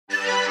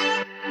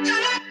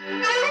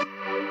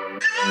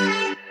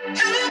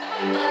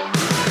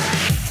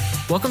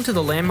Welcome to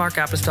the Landmark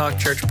Apostolic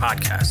Church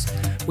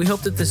podcast. We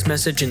hope that this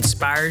message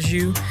inspires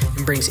you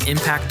and brings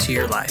impact to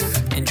your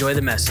life. Enjoy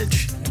the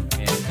message.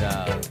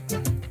 And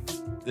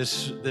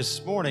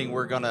this morning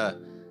we're gonna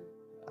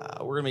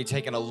be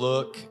taking a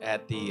look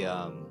at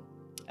the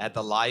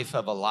life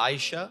of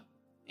Elisha,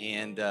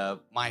 and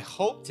my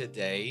hope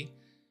today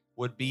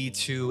would be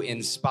to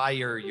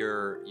inspire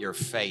your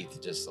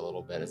faith just a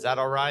little bit. Is that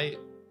all right?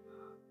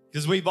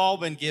 Because we've all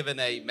been given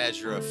a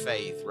measure of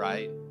faith,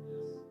 right?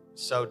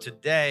 So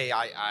today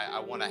I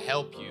want to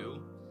help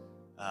you,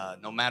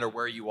 no matter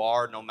where you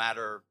are, no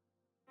matter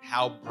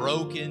how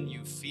broken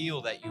you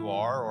feel that you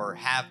are or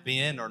have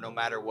been, or no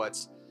matter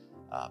what's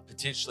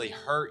potentially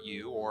hurt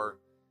you or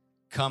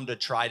come to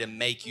try to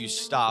make you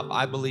stop.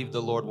 I believe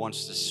the Lord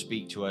wants to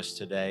speak to us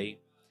today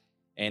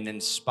and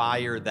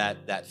inspire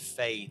that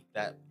faith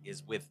that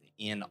is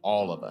within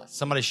all of us.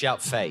 Somebody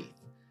shout faith.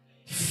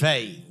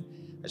 Faith.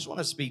 I just want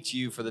to speak to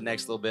you for the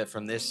next little bit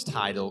from this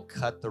title,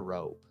 Cut the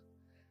Rope.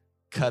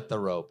 Cut the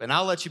rope. And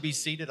I'll let you be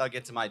seated. I'll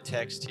get to my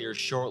text here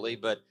shortly,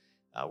 but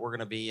we're going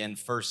to be in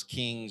 1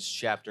 Kings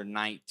chapter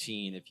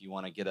 19 if you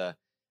want to get a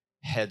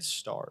head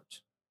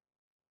start.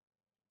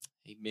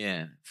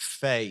 Amen.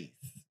 Faith.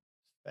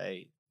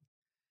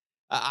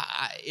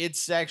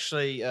 It's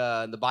actually,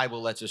 the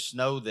Bible lets us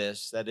know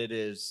this, that it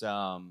is,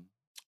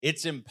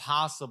 it's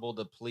impossible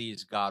to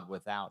please God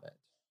without it,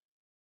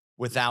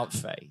 without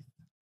faith.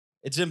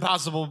 It's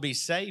impossible to be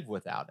saved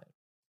without it.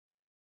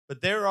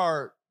 But there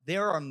are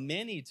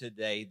many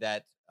today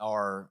that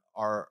are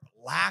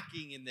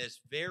lacking in this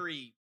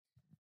very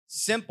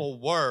simple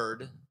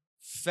word,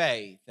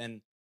 faith.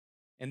 And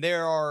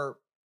there are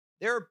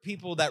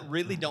people that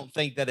really don't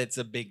think that it's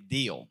a big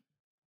deal,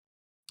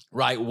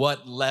 right?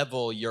 What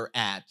level you're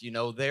at. You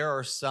know, there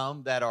are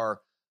some that are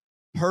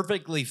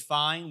perfectly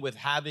fine with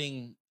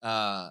having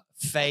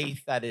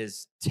faith that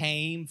is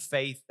tame,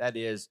 faith that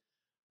is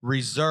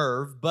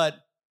reserved. But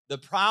the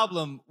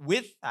problem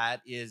with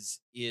that is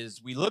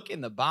we look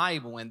in the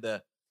Bible and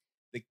the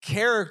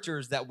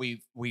characters that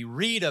we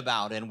read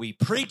about and we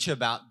preach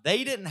about,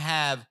 they didn't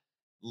have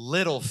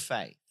little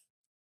faith.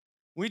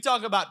 We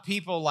talk about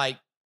people like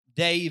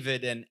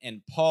David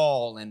and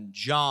Paul and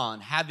John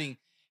having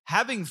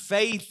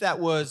faith that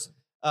was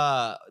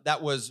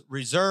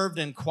reserved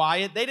and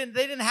quiet. They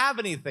didn't have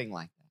anything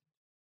like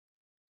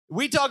that.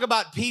 We talk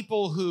about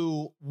people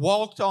who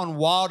walked on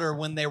water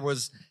when there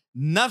was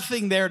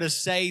nothing there to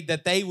say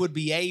that they would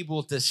be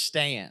able to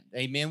stand.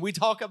 Amen. We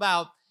talk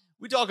about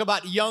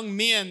young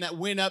men that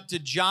went up to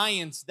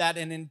giants that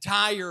an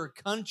entire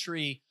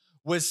country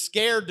was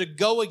scared to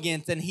go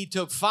against, and he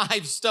took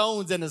 5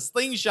 stones and a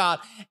slingshot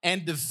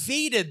and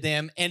defeated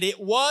them. And it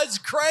was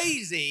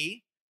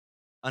crazy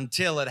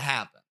until it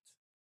happened.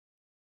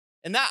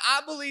 And now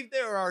I believe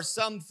there are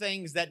some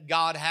things that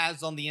God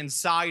has on the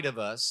inside of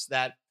us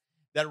that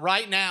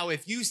right now,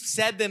 if you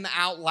said them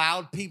out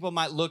loud, people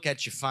might look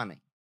at you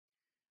funny.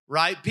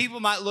 Right? People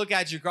might look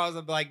at you across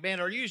and be like, man,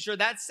 are you sure?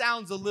 That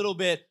sounds a little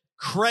bit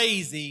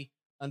crazy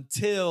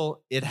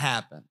until it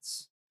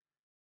happens.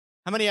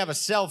 How many have a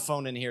cell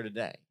phone in here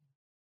today?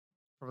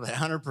 Probably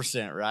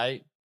 100%,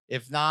 right?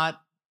 If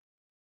not,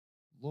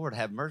 Lord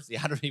have mercy.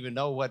 I don't even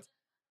know what.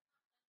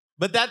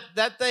 But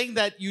that thing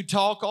that you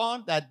talk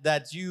on,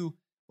 that you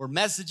were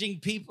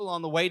messaging people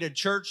on the way to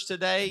church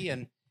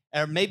today,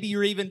 or maybe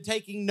you're even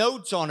taking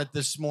notes on it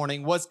this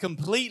morning, was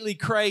completely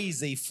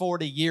crazy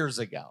 40 years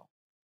ago.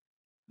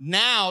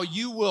 Now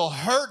you will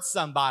hurt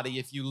somebody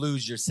if you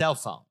lose your cell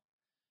phone.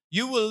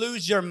 You will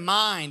lose your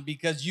mind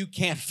because you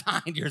can't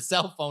find your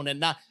cell phone, and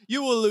now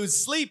you will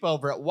lose sleep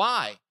over it.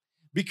 Why?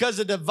 Because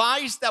a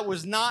device that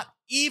was not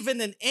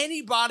even in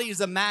anybody's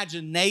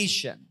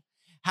imagination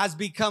has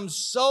become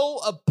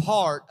so a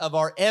part of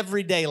our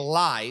everyday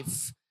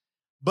life.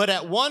 But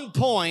at one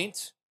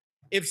point,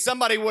 if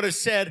somebody would have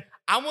said,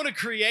 I want to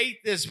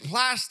create this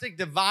plastic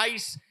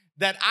device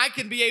that I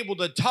can be able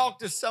to talk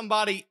to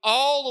somebody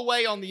all the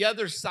way on the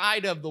other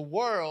side of the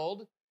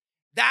world,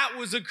 that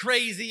was a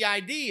crazy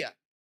idea.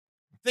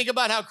 Think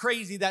about how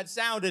crazy that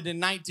sounded in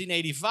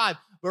 1985.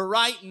 But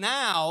right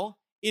now,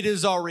 it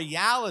is our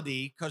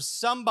reality because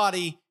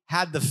somebody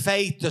had the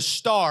faith to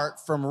start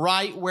from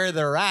right where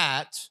they're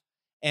at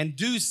and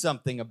do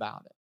something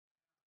about it.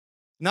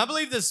 And I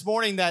believe this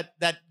morning that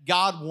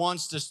God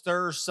wants to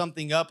stir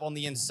something up on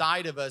the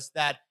inside of us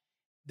that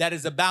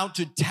is about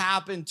to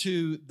tap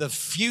into the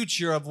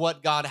future of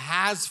what God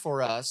has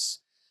for us,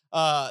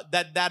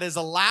 that is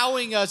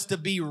allowing us to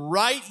be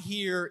right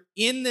here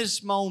in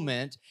this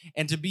moment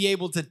and to be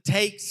able to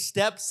take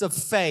steps of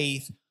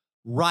faith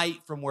right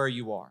from where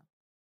you are.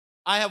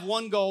 I have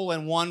one goal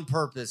and one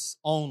purpose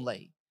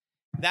only.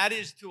 That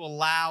is to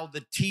allow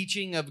the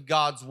teaching of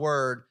God's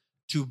word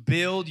to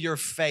build your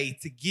faith,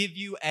 to give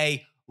you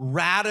a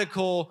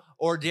radical,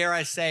 or dare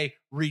I say,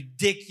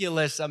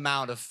 ridiculous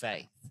amount of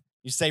faith.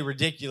 You say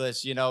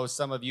ridiculous, you know,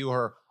 some of you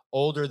are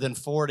older than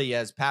 40,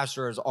 as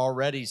Pastor has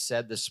already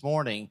said this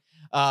morning.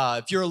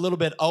 If you're a little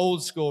bit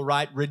old school,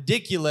 right,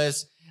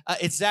 ridiculous,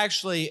 it's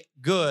actually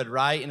good,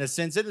 right? In a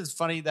sense, it is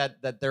funny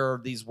that there are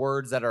these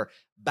words that are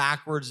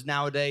backwards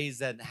nowadays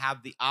that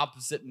have the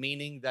opposite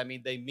meaning. I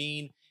mean, they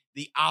mean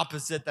the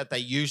opposite that they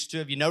used to.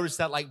 Have you noticed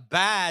that? Like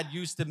bad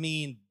used to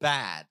mean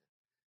bad.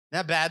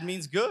 Now bad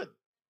means good,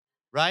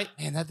 right?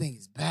 Man, that thing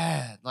is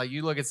bad. Like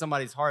you look at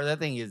somebody's heart, that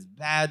thing is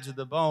bad to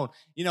the bone.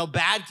 You know,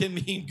 bad can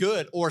mean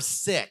good or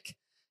sick.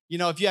 You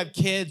know, if you have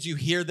kids, you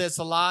hear this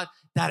a lot.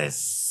 That is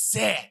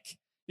sick.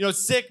 You know,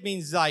 sick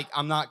means like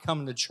I'm not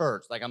coming to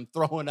church. Like I'm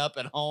throwing up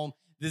at home.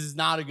 This is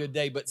not a good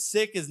day. But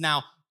sick is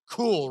now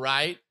cool,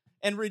 right?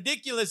 And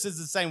ridiculous is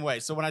the same way.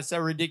 So when I say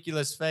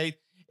ridiculous faith,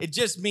 it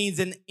just means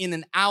in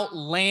an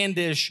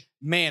outlandish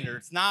manner.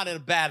 It's not a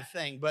bad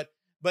thing. But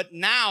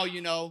now,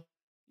 you know,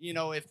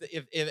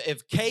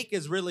 if cake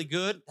is really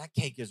good, that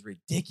cake is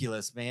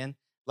ridiculous, man.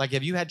 Like,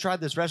 have you tried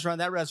this restaurant?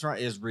 That restaurant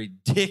is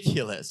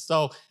ridiculous.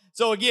 So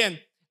again,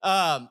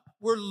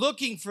 we're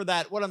looking for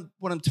that. What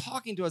I'm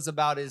talking to us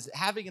about is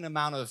having an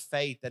amount of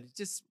faith that is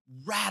just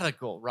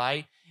radical,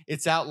 right?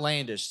 It's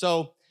outlandish.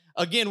 So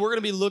again, we're going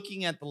to be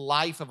looking at the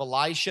life of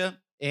Elisha,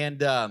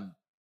 and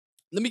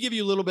let me give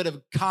you a little bit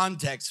of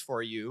context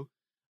for you.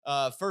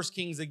 1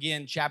 Kings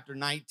again, chapter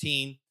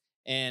 19,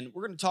 and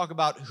we're going to talk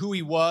about who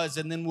he was,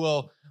 and then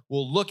we'll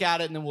look at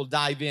it, and then we'll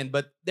dive in.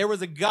 But there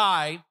was a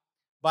guy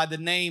by the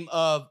name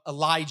of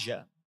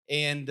Elijah.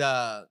 And,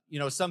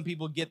 some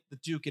people get the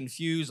two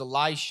confused,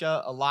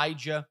 Elisha,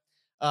 Elijah.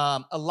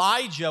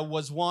 Elijah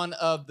was one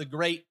of the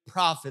great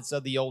prophets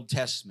of the Old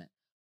Testament,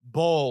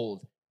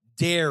 bold,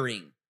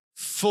 daring,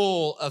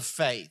 full of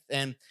faith.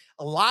 And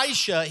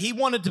Elisha, he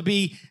wanted to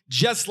be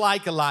just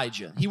like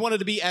Elijah. He wanted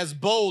to be as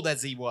bold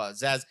as he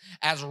was,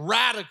 as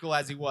radical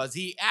as he was.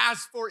 He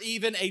asked for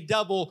even a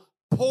double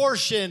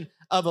portion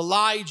of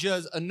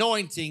Elijah's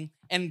anointing,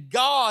 and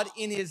God,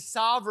 in his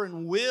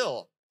sovereign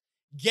will,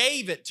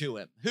 gave it to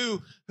him.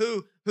 Who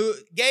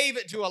gave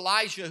it to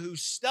Elisha, who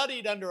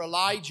studied under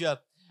Elijah,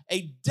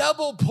 a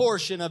double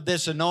portion of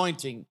this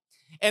anointing.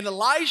 And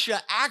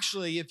Elisha,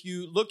 actually, if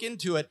you look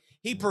into it,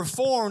 he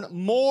performed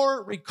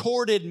more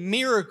recorded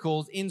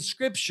miracles in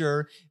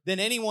Scripture than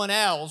anyone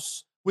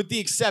else, with the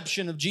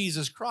exception of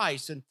Jesus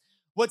Christ. And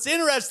what's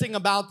interesting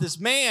about this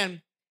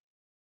man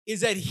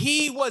is that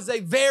he was a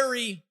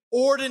very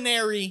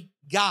ordinary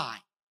guy.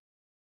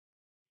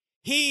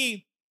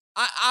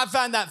 I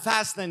find that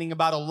fascinating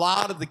about a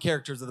lot of the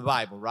characters of the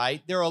Bible,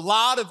 right? There are a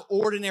lot of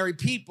ordinary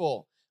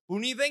people.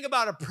 When you think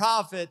about a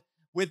prophet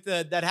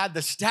that had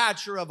the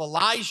stature of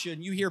Elisha,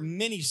 and you hear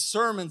many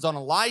sermons on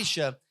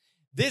Elisha,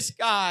 this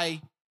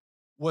guy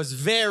was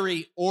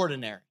very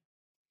ordinary.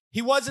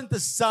 He wasn't the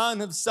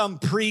son of some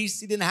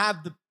priest. He didn't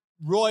have the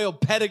royal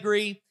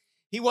pedigree.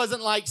 He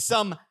wasn't like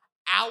some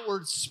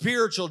outward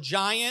spiritual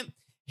giant.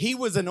 He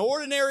was an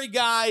ordinary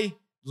guy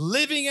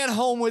living at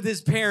home with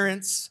his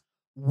parents,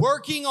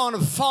 working on a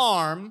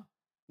farm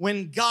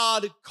when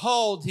God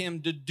called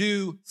him to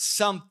do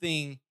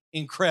something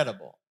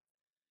incredible.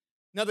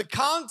 Now, the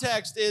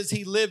context is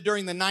he lived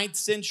during the 9th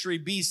century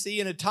BC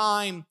in a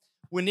time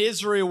when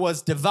Israel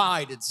was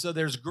divided. So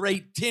there's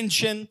great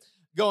tension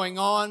going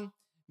on.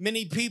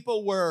 Many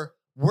people were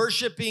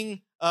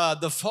worshiping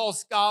the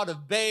false god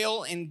of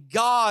Baal, and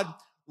God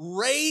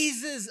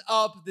raises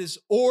up this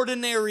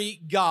ordinary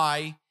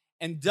guy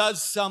and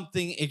does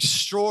something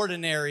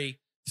extraordinary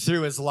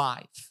through his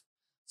life.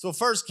 So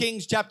 1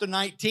 Kings chapter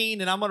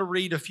 19, and I'm going to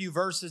read a few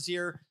verses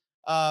here,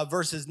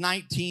 verses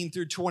 19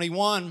 through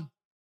 21.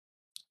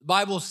 The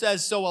Bible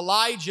says, so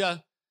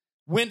Elijah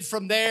went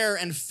from there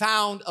and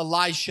found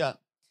Elisha.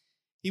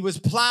 He was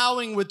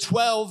plowing with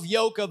 12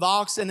 yoke of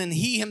oxen, and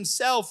he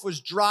himself was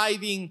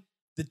driving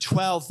the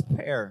 12th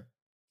pair.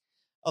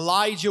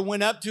 Elijah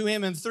went up to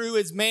him and threw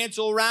his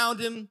mantle around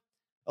him.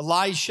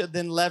 Elisha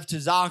then left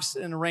his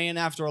oxen and ran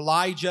after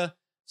Elijah,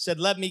 said,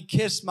 let me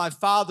kiss my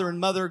father and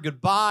mother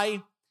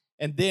goodbye,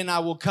 and then I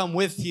will come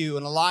with you.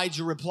 And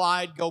Elijah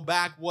replied, go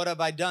back, what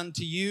have I done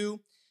to you?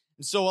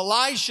 And so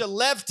Elisha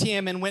left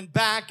him and went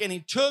back, and he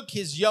took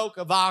his yoke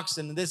of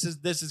oxen. And this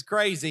is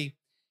crazy.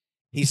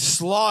 He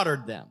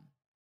slaughtered them.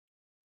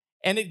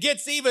 And it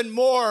gets even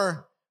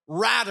more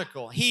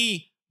radical.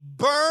 He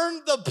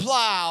burned the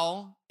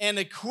plow and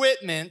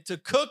equipment to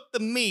cook the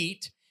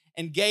meat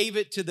and gave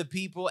it to the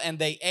people, and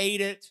they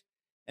ate it.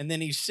 And then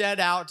he set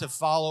out to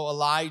follow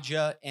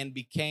Elijah and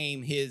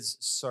became his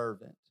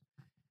servant.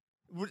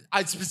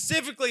 I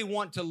specifically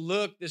want to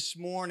look this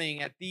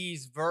morning at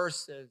these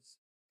verses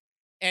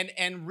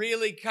and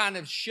really kind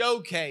of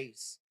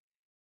showcase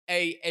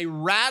a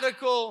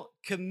radical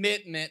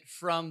commitment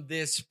from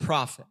this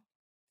prophet.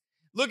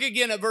 Look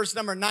again at verse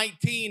number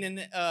 19 in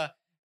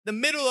the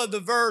middle of the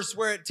verse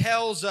where it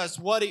tells us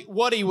what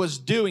he was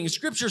doing.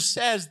 Scripture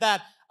says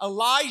that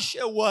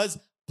Elisha was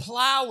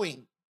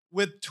plowing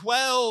with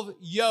 12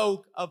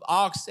 yoke of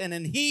oxen,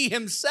 and he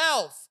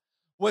himself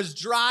was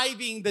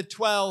driving the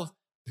 12th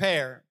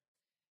pair.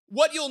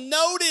 What you'll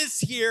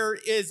notice here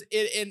is,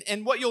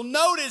 what you'll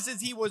notice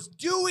is he was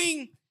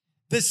doing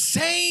the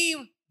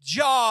same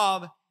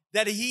job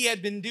that he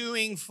had been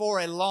doing for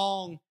a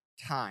long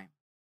time.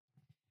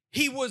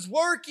 He was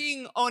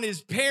working on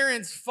his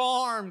parents'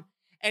 farm,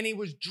 and he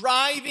was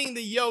driving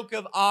the yoke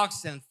of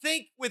oxen.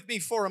 Think with me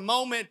for a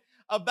moment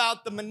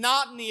about the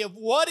monotony of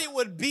what it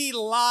would be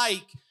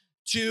like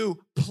to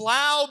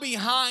plow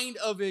behind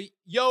of a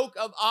yoke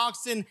of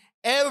oxen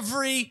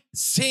every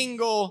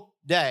single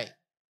day.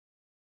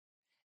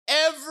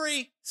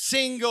 Every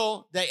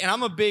single day. And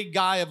I'm a big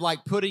guy of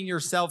like putting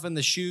yourself in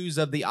the shoes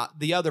of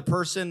the other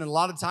person. And a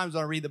lot of times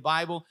when I read the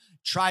Bible,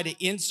 try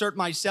to insert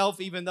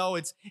myself, even though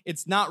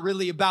it's not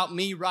really about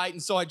me, right?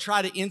 And so I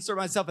try to insert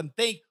myself and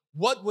think,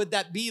 what would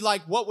that be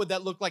like? What would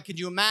that look like? Could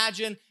you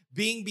imagine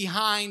being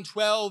behind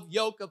 12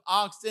 yoke of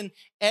oxen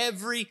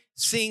every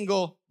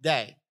single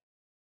day?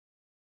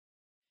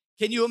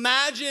 Can you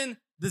imagine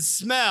the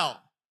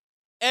smell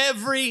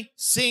every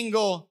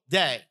single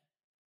day?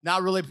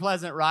 Not really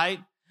pleasant, right?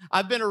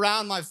 I've been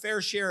around my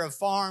fair share of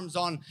farms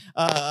on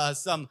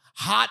some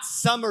hot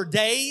summer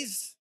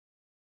days.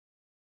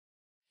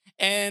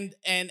 And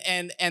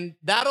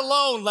that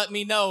alone let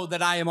me know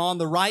that I am on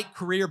the right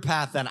career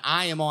path that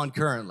I am on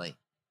currently.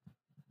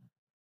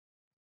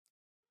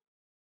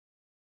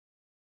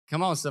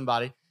 Come on,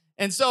 somebody.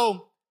 And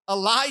so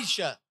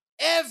Elisha,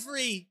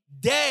 every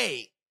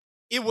day,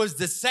 it was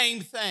the same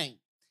thing.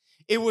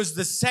 It was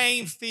the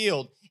same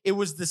field. It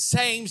was the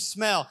same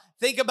smell.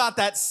 Think about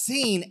that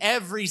scene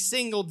every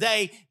single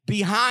day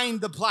behind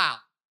the plow.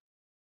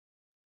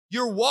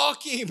 You're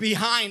walking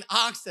behind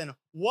oxen.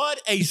 What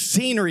a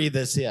scenery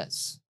this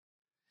is.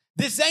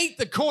 This ain't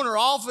the corner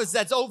office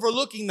that's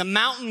overlooking the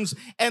mountains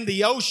and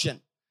the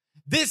ocean.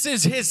 This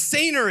is his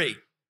scenery.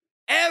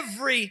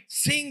 Every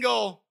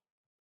single,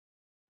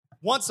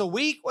 once a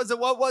week,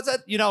 what was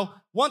it?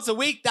 Once a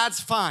week, that's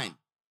fine.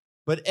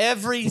 But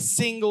every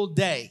single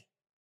day,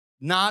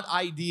 not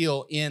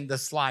ideal in the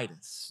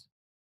slightest.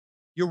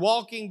 You're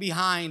walking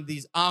behind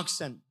these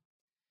oxen.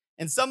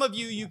 And some of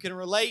you can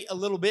relate a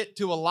little bit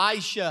to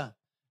Elisha.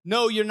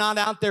 No, you're not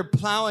out there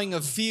plowing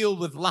a field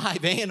with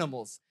live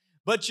animals,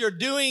 but you're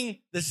doing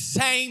the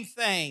same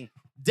thing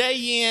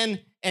day in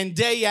and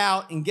day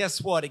out. And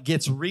guess what? It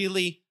gets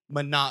really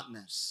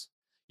monotonous.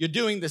 You're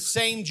doing the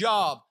same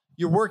job.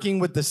 You're working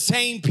with the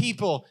same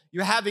people.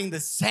 You're having the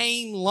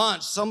same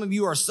lunch. Some of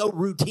you are so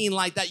routine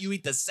like that. You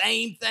eat the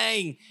same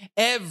thing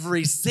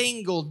every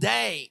single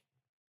day.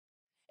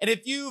 And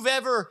if you've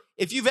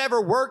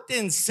ever worked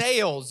in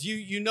sales,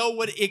 you know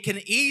what it can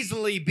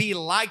easily be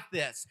like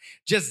this.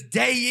 Just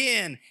day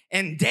in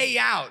and day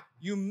out.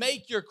 You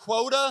make your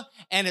quota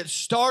and it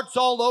starts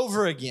all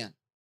over again.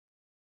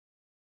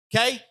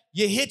 Okay?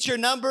 You hit your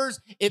numbers,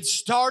 it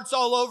starts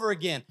all over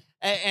again.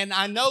 And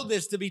I know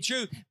this to be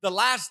true. The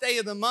last day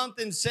of the month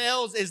in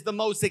sales is the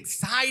most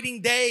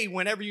exciting day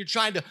whenever you're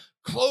trying to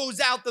close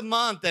out the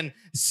month and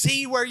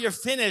see where you're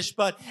finished.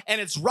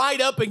 And it's right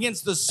up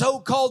against the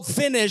so-called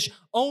finish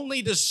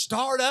only to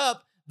start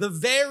up the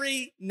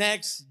very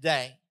next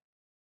day.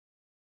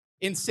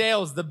 In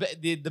sales,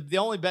 the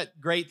only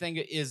great thing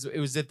is it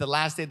was that the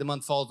last day of the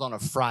month falls on a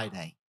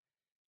Friday.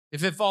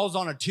 If it falls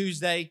on a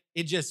Tuesday,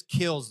 it just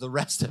kills the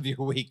rest of your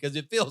week because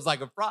it feels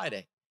like a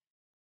Friday.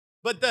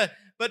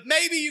 But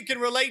maybe you can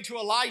relate to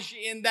Elisha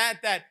in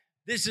that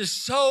this is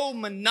so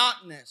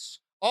monotonous.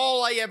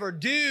 All I ever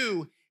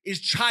do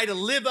is try to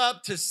live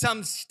up to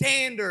some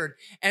standard,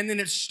 and then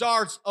it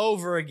starts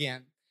over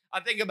again. I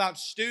think about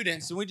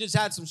students, and we just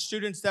had some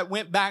students that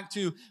went back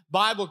to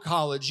Bible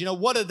college.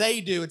 What do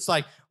they do? It's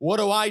like, what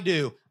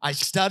do? I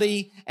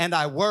study and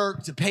I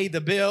work to pay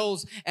the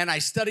bills, and I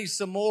study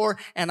some more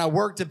and I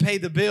work to pay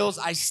the bills.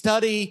 I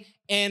study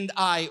and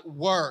I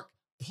work,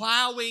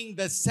 plowing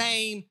the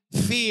same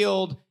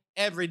field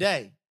every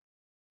day.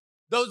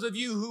 Those of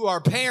you who are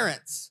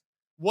parents,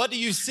 what do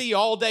you see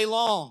all day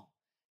long?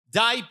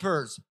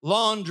 Diapers,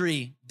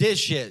 laundry,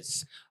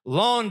 dishes.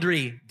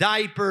 Laundry,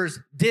 diapers,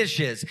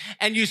 dishes.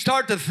 And you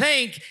start to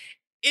think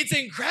it's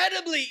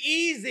incredibly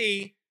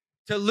easy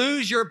to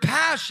lose your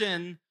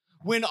passion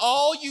when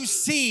all you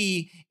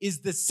see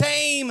is the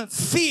same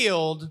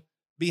field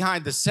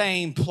behind the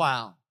same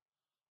plow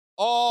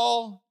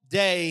all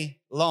day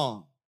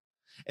long.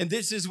 And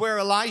this is where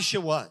Elisha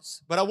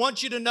was. But I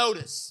want you to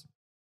notice,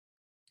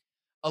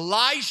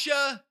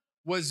 Elisha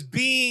was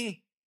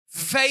being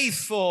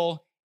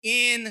faithful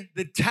in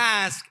the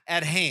task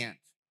at hand.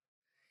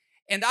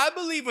 And I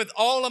believe with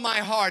all of my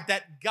heart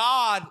that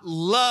God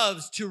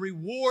loves to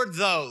reward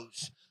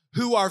those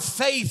who are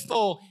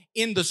faithful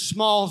in the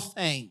small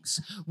things.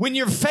 When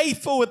you're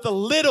faithful with the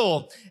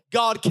little,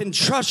 God can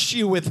trust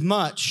you with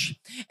much.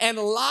 And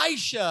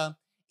Elisha,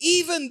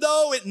 even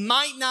though it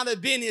might not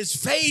have been his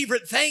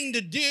favorite thing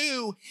to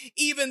do,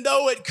 even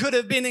though it could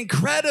have been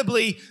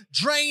incredibly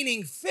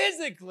draining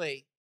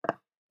physically,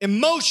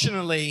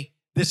 emotionally,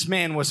 this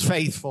man was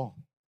faithful.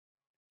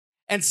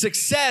 And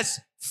success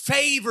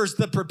favors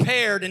the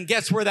prepared. And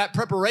guess where that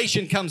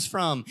preparation comes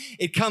from?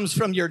 It comes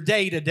from your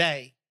day to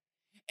day.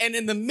 And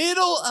in the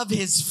middle of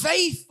his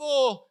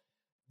faithful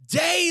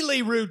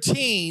daily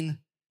routine,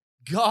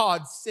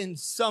 God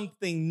sends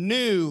something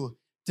new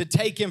to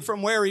take him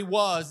from where he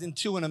was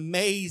into an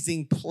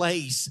amazing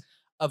place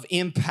of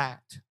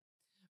impact.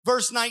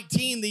 Verse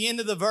 19, the end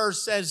of the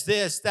verse says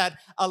this, that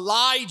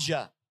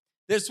Elijah,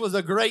 This was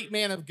a great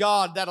man of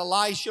God that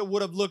Elisha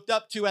would have looked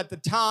up to at the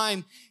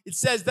time. It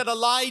says that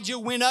Elijah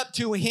went up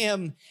to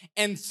him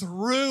and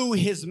threw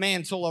his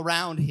mantle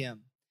around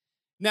him.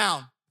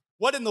 Now,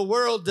 what in the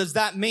world does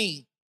that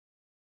mean?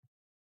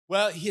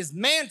 Well, his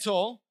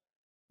mantle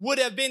would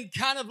have been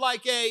kind of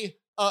like a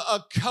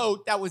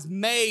coat that was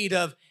made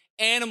of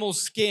animal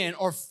skin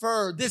or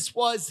fur. This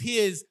was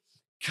his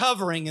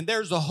covering. And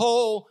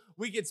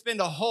we could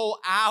spend a whole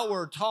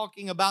hour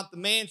talking about the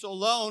mantle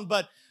alone,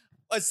 but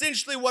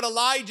essentially what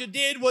Elijah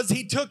did was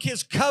he took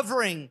his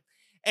covering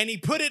and he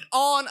put it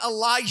on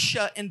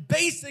Elisha, and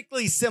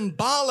basically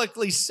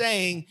symbolically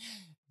saying,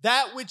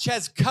 that which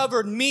has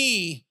covered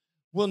me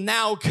will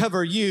now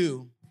cover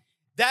you.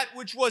 That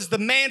which was the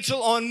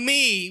mantle on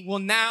me will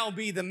now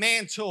be the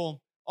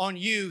mantle on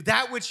you.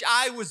 That which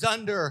I was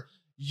under,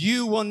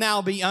 you will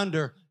now be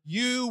under.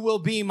 You will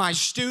be my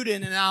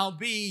student and I'll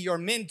be your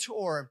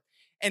mentor.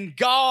 And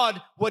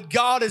God, what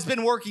God has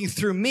been working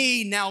through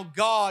me, now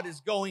God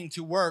is going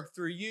to work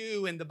through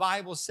you. And the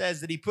Bible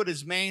says that he put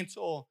his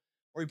mantle,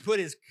 or he put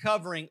his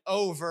covering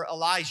over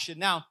Elisha.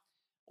 Now,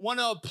 I want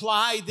to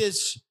apply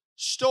this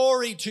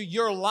story to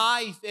your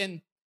life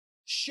and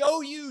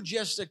show you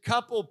just a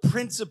couple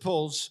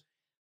principles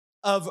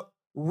of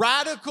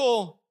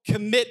radical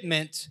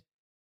commitment,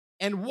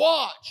 and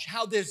watch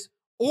how this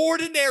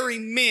ordinary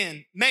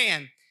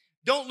man,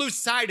 don't lose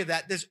sight of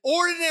that. This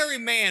ordinary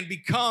man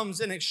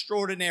becomes an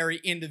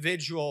extraordinary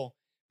individual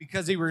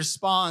because he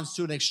responds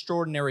to an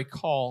extraordinary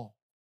call.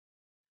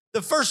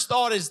 The first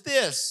thought is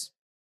this: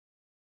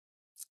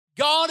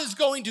 God is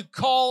going to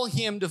call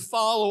him to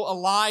follow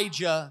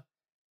Elijah,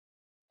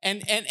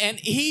 and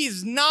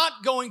he's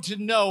not going to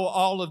know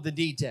all of the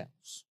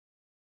details.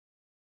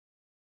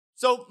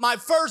 So my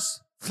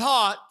first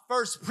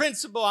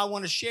principle I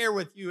want to share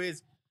with you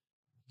is,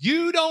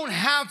 you don't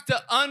have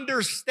to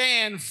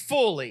understand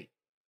fully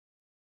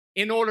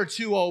in order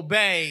to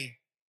obey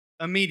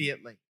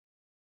immediately.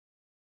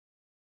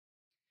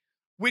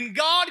 When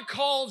God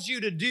calls you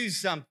to do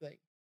something,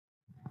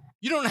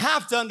 you don't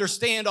have to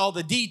understand all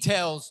the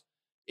details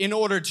in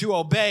order to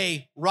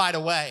obey right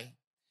away.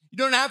 You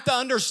don't have to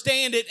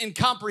understand it and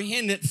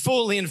comprehend it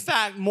fully. In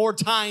fact, more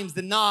times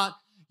than not,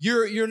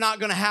 you're not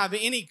going to have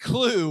any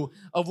clue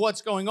of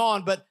what's going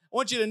on. But I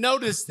want you to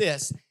notice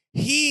this.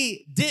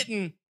 He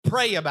didn't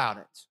pray about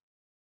it.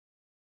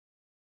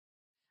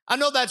 I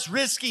know that's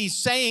risky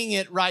saying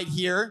it right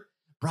here.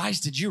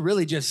 Bryce, did you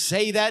really just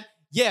say that?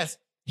 Yes,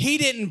 he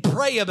didn't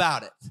pray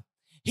about it.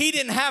 He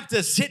didn't have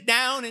to sit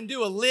down and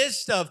do a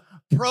list of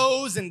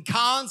pros and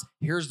cons.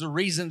 Here's the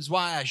reasons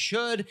why I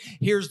should.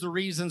 Here's the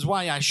reasons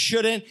why I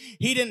shouldn't.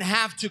 He didn't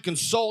have to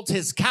consult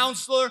his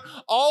counselor.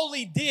 All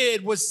he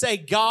did was say,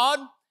 God,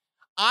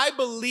 I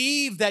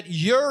believe that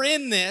you're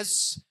in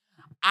this.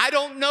 I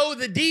don't know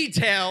the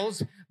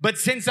details, but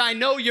since I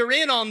know you're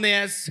in on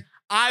this,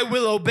 I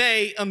will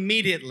obey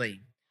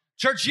immediately.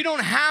 Church, you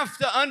don't have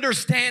to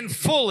understand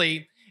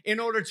fully in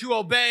order to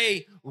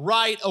obey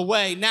right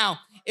away. Now,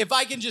 if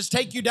I can just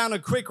take you down a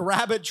quick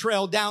rabbit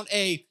trail down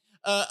a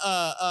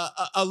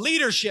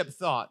leadership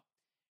thought.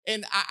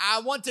 And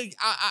I want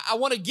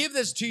to give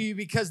this to you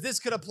because this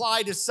could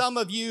apply to some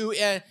of you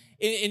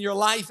in your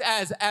life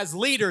as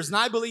leaders. And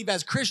I believe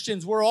as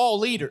Christians, we're all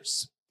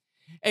leaders.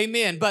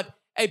 Amen. But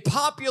a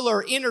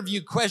popular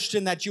interview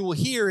question that you will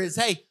hear is,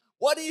 hey,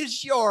 what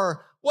is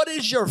your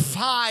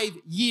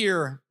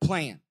 5-year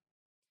plan?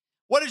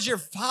 What is your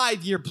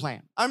 5-year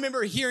plan? I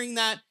remember hearing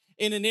that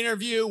in an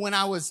interview when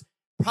I was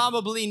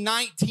probably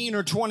 19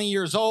 or 20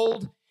 years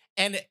old.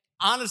 And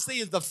honestly,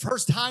 it's the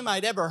first time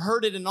I'd ever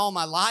heard it in all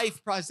my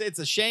life. Probably say it's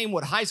a shame.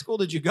 What high school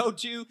did you go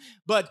to?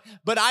 But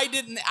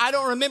I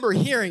don't remember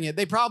hearing it.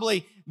 They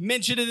probably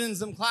mentioned it in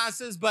some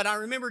classes, but I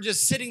remember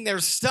just sitting there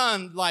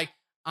stunned, like,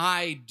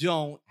 I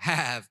don't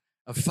have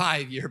a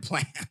 5-year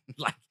plan.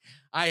 Like,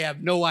 I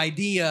have no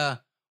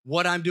idea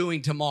what I'm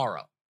doing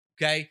tomorrow,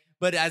 okay?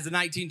 But as a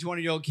 19,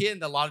 20-year-old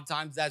kid, a lot of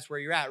times that's where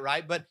you're at,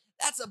 right? But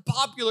that's a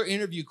popular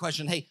interview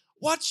question. Hey,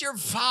 what's your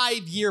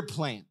 5-year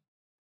plan?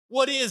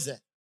 What is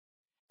it?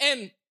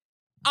 And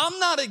I'm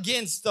not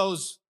against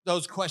those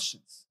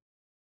questions.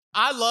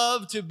 I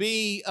love to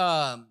be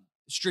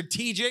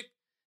strategic.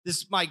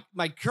 This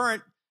my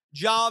current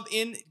job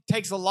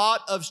takes a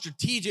lot of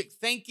strategic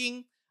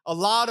thinking, a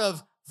lot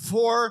of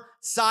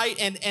foresight,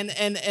 and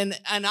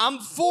I'm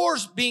for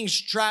being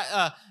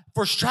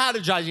for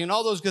strategizing and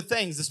all those good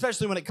things,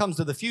 especially when it comes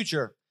to the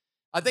future.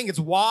 I think it's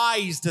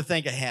wise to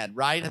think ahead,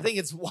 right? I think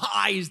it's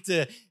wise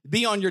to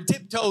be on your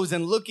tiptoes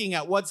and looking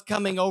at what's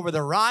coming over the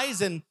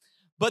horizon.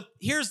 But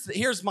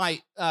here's my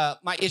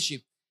issue.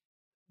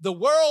 The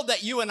world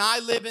that you and I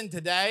live in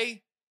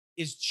today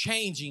is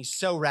changing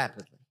so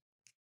rapidly.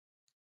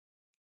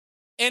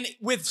 And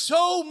with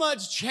so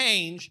much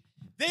change,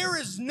 there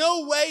is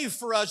no way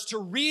for us to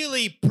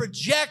really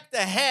project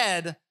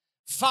ahead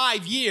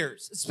 5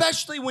 years,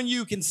 especially when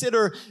you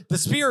consider the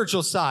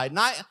spiritual side. And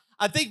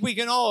I think we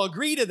can all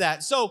agree to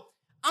that. So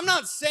I'm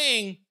not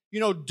saying,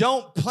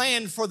 don't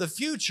plan for the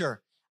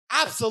future.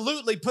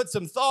 Absolutely put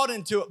some thought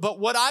into it. But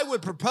what I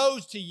would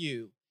propose to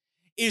you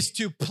is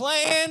to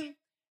plan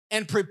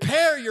and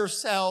prepare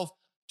yourself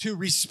to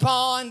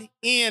respond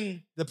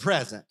in the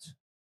present.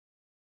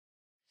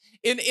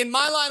 In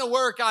my line of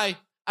work, I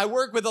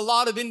work with a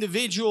lot of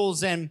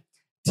individuals and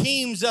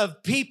teams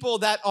of people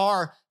that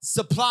are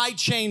supply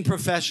chain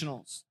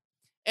professionals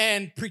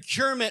and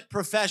procurement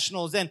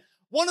professionals. And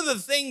one of the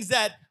things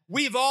that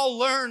we've all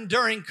learned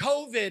during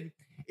COVID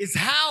is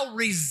how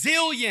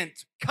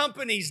resilient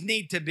companies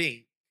need to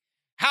be,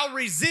 how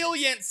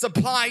resilient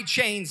supply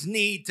chains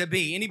need to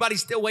be. Anybody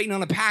still waiting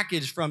on a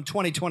package from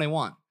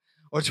 2021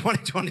 or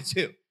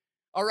 2022?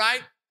 All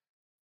right?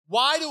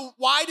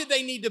 Why did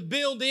they need to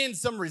build in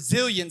some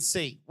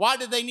resiliency? Why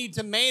did they need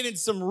to manage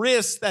some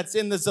risk that's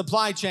in the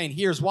supply chain?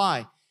 Here's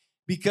why.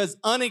 Because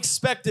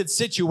unexpected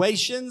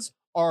situations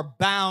are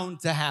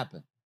bound to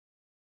happen.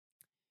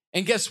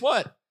 And guess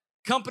what?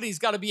 Companies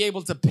got to be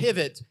able to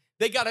pivot.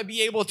 They got to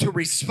be able to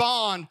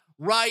respond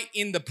right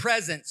in the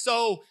present.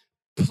 So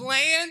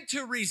plan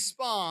to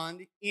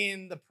respond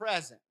in the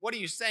present. What are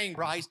you saying,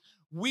 Bryce?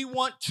 We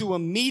want to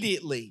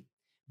immediately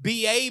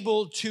be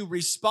able to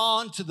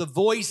respond to the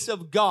voice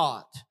of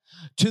God,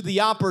 to the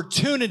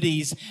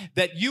opportunities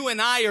that you and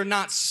I are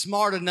not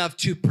smart enough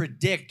to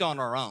predict on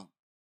our own.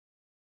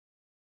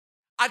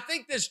 I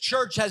think this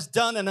church has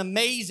done an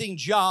amazing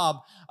job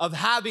of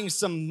having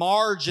some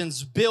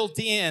margins built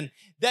in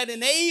that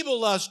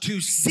enable us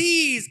to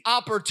seize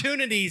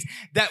opportunities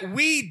that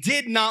we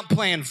did not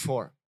plan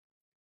for.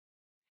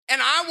 And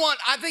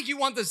I think you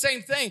want the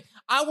same thing.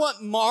 I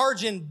want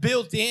margin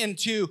built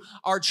into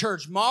our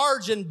church,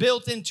 margin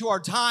built into our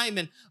time,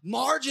 and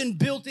margin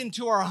built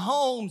into our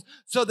homes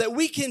so that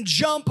we can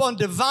jump on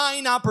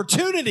divine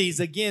opportunities,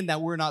 again,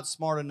 that we're not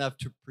smart enough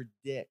to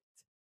predict.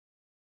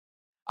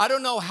 I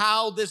don't know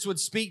how this would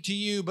speak to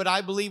you, but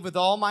I believe with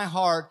all my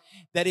heart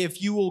that if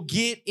you will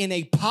get in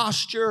a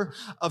posture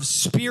of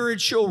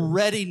spiritual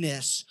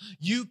readiness,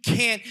 you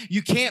can't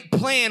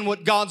plan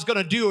what God's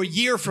going to do a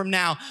year from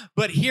now.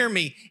 But hear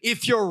me,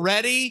 if you're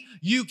ready,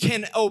 you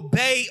can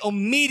obey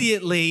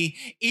immediately,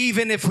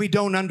 even if we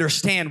don't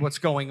understand what's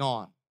going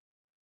on.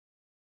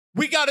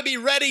 We got to be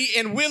ready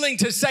and willing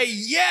to say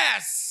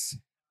yes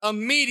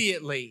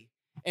immediately.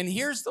 And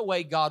here's the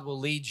way God will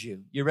lead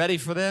you. You ready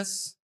for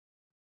this?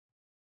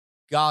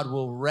 God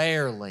will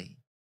rarely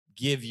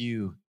give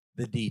you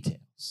the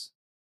details.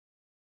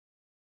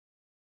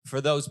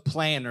 For those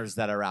planners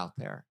that are out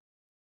there,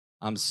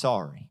 I'm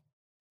sorry.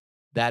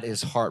 That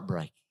is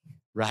heartbreaking,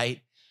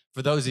 right?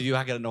 For those of you,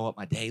 I got to know what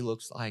my day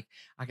looks like.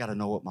 I got to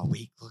know what my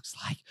week looks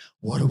like.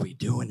 What are we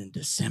doing in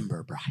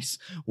December, Bryce?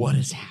 What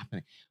is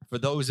happening? For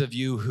those of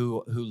you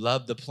who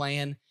love the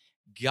plan,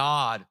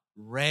 God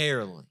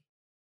rarely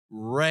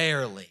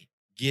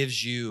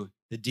gives you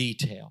the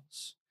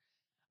details.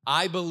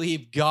 I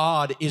believe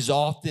God is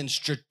often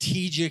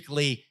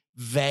strategically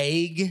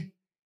vague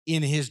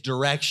in his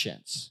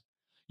directions.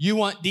 You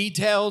want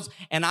details,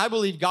 and I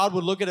believe God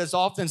would look at us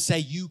often and say,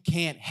 you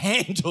can't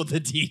handle the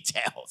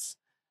details.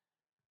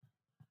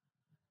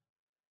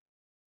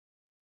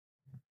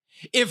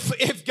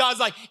 If God's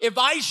like, if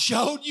I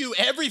showed you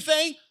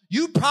everything,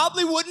 you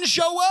probably wouldn't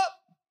show up.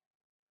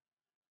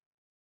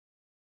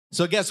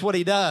 So guess what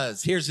he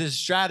does? Here's his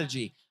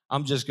strategy.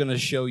 I'm just going to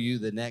show you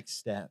the next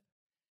step.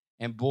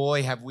 And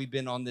boy, have we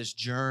been on this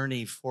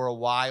journey for a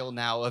while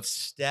now of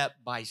step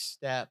by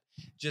step,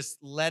 just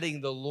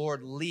letting the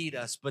Lord lead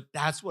us. But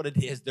that's what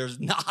it is. There's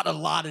not a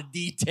lot of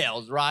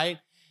details, right?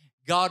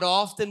 God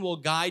often will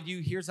guide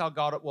you. Here's how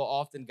God will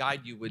often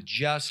guide you, with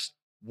just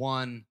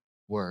one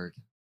word.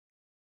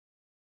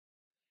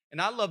 And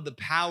I love the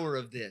power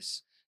of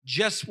this.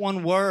 Just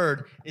one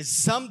word is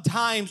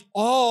sometimes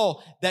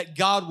all that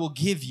God will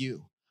give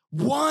you.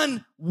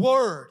 One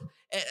word.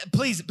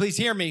 Please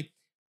hear me.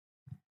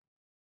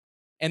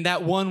 And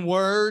that one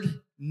word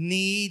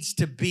needs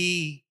to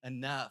be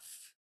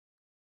enough.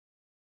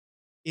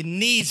 It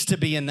needs to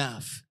be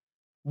enough.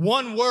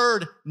 One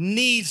word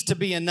needs to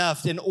be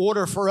enough in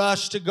order for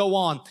us to go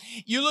on.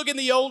 You look in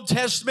the Old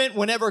Testament,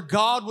 whenever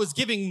God was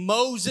giving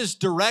Moses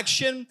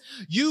direction,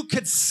 you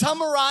could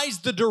summarize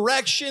the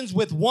directions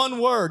with one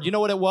word. You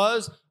know what it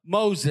was?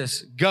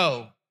 Moses,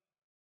 go.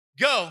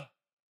 Go.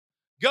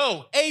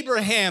 Go.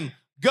 Abraham,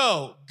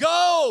 go.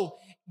 Go.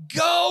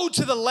 Go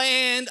to the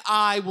land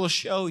I will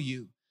show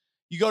you.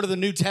 You go to the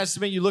New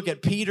Testament, you look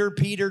at Peter,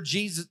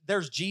 Jesus,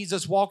 there's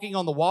Jesus walking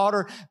on the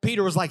water.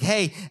 Peter was like,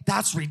 hey,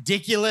 that's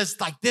ridiculous.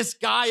 Like, this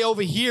guy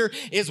over here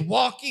is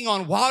walking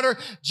on water.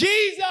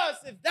 Jesus,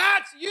 if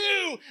that's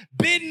you,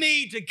 bid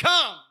me to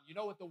come. You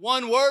know what the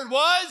one word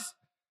was?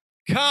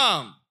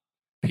 Come.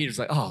 Peter's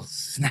like, oh,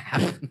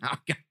 snap.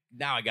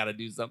 Now I got to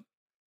do something.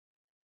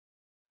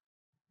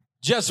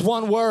 Just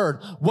one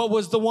word. What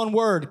was the one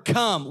word?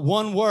 Come,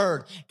 one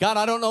word. God,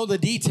 I don't know the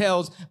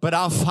details, but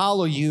I'll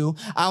follow you.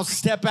 I'll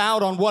step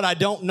out on what I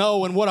don't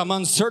know and what I'm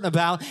uncertain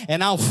about,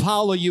 and I'll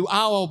follow you.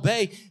 I'll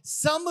obey.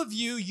 Some of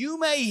you, you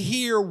may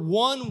hear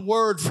one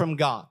word from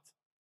God.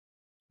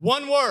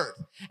 One word.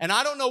 And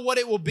I don't know what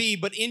it will be,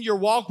 but in your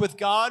walk with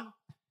God,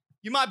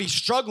 you might be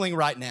struggling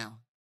right now.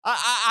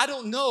 I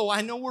don't know.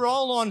 I know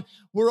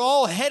we're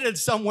all headed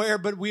somewhere,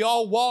 but we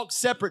all walk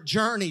separate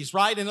journeys,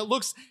 right? And it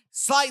looks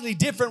slightly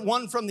different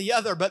one from the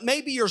other, but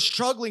maybe you're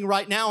struggling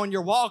right now in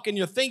your walk and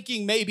you're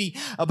thinking maybe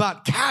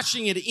about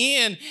cashing it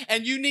in,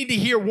 and you need to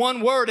hear one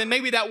word, and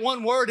maybe that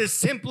one word is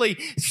simply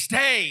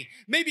stay.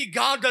 Maybe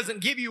God doesn't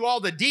give you all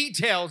the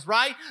details,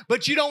 right?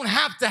 But you don't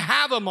have to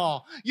have them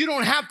all. You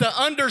don't have to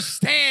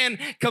understand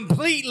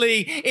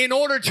completely in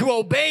order to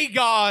obey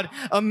God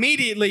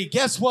immediately.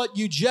 Guess what?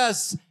 You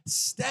just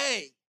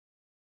stay.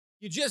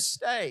 You just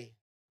stay.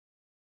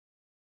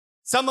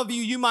 Some of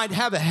you might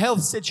have a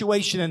health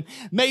situation and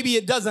maybe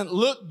it doesn't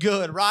look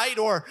good, right?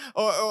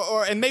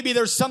 And maybe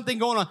there's something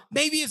going on.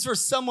 Maybe it's for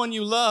someone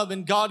you love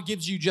and God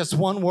gives you just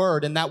one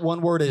word, and that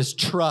one word is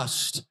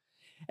trust.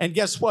 And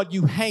guess what?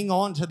 You hang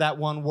on to that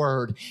one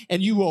word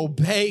and you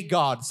obey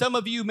God. Some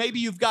of you, maybe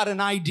you've got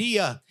an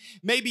idea,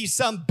 maybe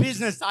some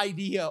business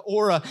idea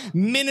or a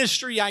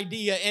ministry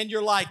idea, and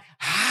you're like,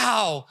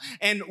 how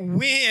and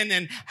when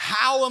and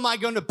how am I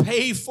going to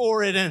pay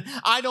for it? And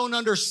I don't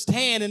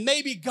understand. And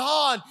maybe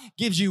God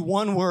gives you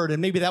one word,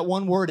 and maybe that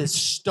one word is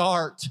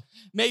start.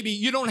 Maybe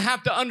you don't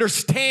have to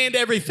understand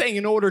everything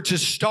in order to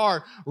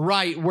start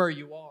right where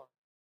you are.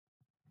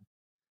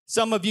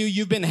 Some of you,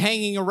 you've been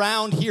hanging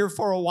around here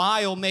for a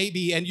while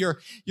maybe, and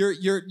you're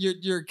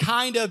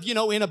kind of,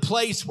 in a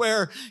place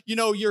where,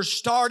 you're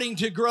starting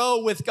to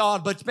grow with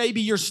God, but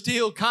maybe you're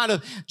still kind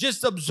of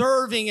just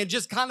observing and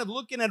just kind of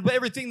looking at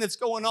everything that's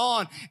going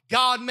on.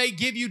 God may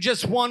give you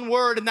just one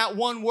word, and that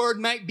one word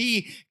might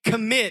be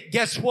commit.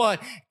 Guess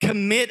what?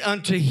 Commit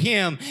unto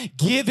Him.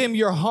 Give Him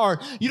your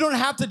heart. You don't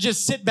have to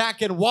just sit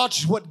back and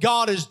watch what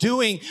God is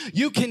doing.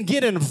 You can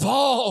get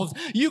involved.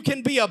 You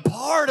can be a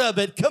part of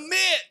it. Commit.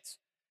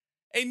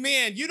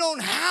 Amen. You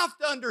don't have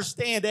to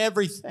understand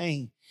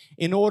everything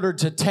in order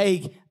to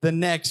take the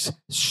next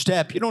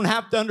step. You don't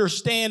have to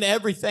understand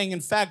everything.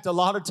 In fact, a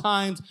lot of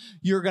times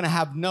you're going to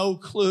have no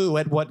clue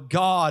at what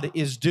God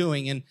is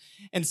doing.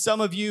 And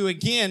some of you,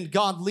 again,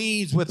 God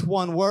leads with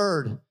one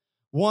word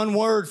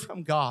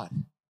from God.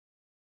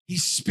 He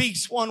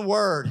speaks one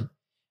word,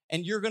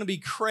 and you're going to be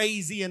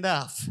crazy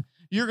enough.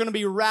 You're going to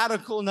be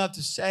radical enough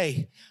to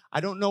say, I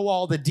don't know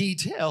all the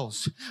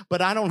details,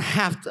 but I don't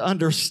have to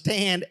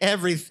understand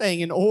everything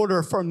in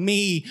order for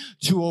me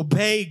to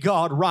obey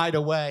God right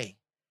away.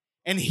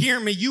 And hear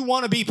me, you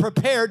want to be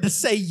prepared to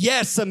say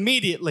yes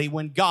immediately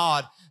when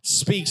God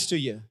speaks to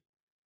you.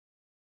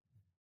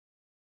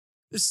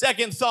 The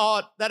second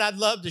thought that I'd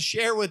love to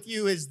share with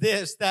you is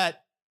this,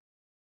 that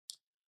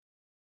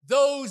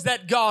those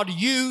that God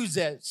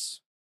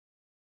uses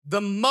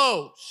the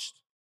most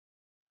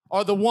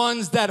are the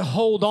ones that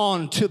hold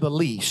on to the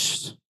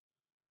least.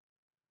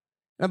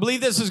 I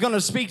believe this is going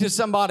to speak to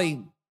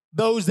somebody.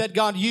 Those that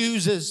God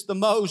uses the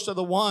most are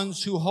the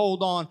ones who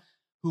hold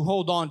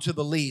on to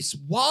the least.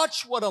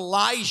 Watch what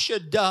Elisha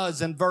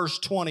does in verse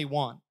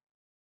 21.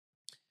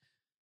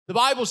 The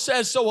Bible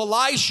says, so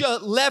Elisha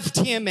left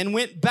him and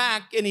went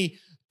back, and he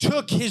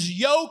took his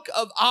yoke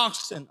of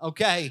oxen.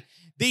 Okay,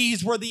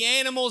 these were the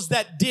animals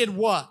that did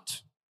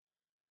what?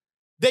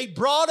 They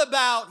brought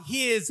about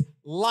his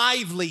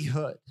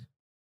livelihood.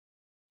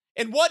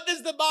 And what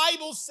does the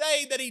Bible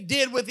say that he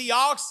did with the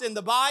oxen?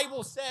 The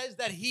Bible says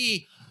that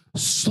he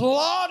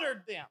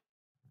slaughtered them.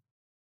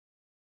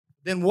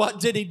 Then what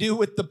did he do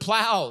with the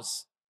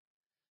plows?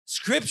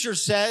 Scripture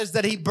says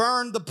that he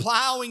burned the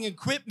plowing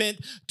equipment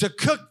to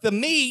cook the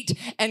meat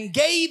and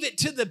gave it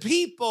to the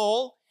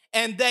people,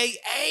 and they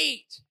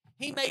ate.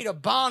 He made a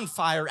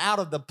bonfire out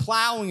of the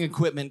plowing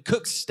equipment,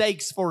 cooked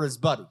steaks for his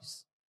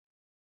buddies.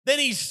 Then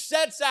he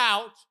sets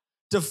out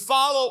to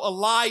follow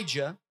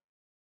Elijah,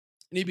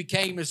 and he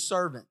became his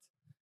servant.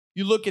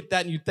 You look at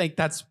that and you think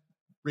that's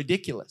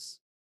ridiculous.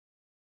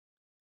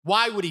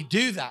 Why would he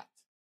do that?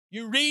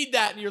 You read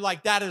that and you're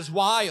like, that is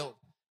wild.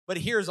 But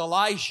here's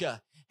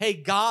Elisha. Hey,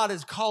 God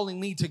is calling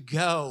me to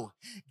go.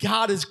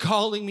 God is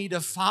calling me to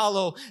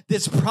follow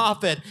this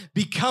prophet,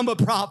 become a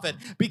prophet,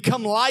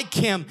 become like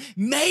him,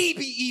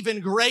 maybe even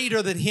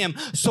greater than him.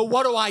 So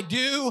what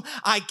do?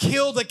 I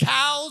kill the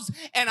cows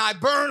and I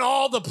burn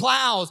all the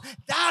plows.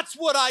 That's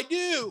what I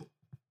do.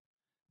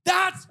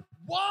 That's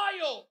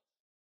wild.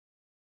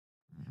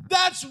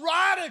 That's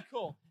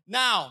radical.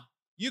 Now,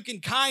 you can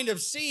kind of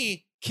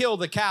see kill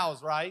the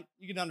cows, right?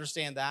 You can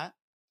understand that.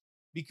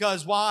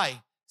 Because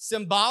why?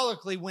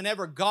 Symbolically,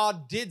 whenever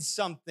God did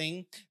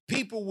something,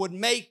 people would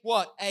make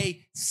what?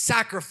 A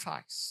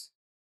sacrifice.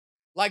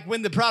 Like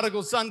when the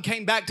prodigal son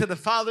came back to the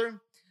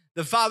father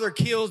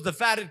kills the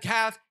fatted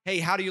calf. Hey,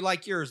 how do you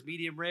like yours?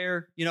 Medium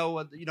rare?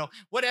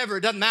 Whatever,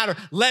 it doesn't matter.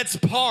 Let's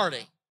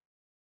party,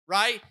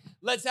 right?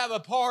 Let's have a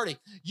party.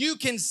 You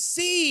can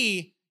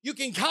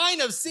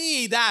kind of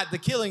see that, the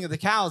killing of the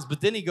cows,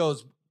 but then he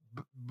goes,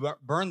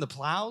 burn the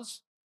plows?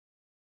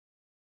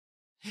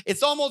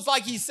 It's almost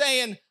like he's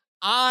saying,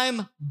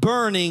 I'm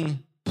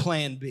burning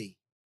plan B.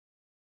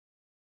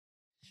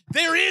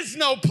 There is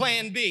no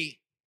plan B.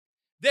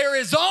 There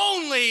is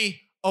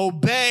only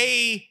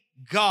obey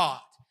God.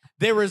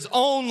 There is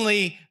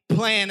only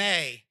plan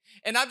A.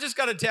 And I've just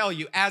got to tell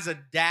you, as a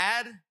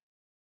dad,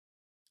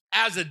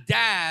 as a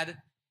dad,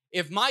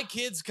 if my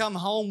kids come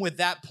home with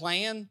that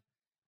plan,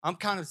 I'm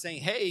kind of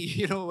saying,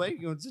 hey,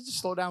 wait, just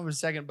slow down for a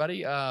second,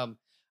 buddy.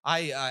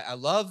 I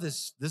love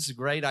this. This is a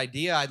great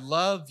idea. I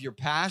love your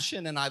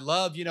passion, and I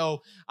love,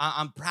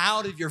 I'm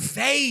proud of your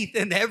faith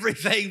and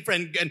everything,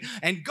 friend.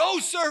 And go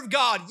serve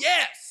God.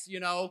 Yes,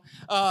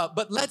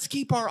 but let's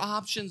keep our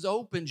options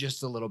open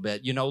just a little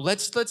bit.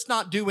 Let's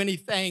not do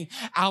anything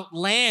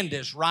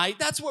outlandish, right?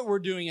 That's what we're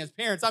doing as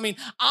parents. I mean,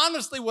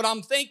 honestly, what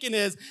I'm thinking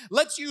is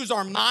let's use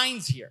our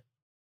minds here.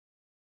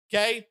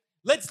 Okay.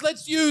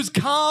 Let's use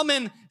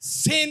common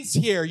sense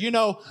here.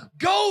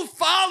 Go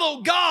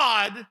follow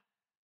God.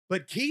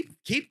 But keep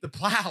the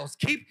plows,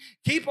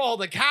 keep all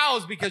the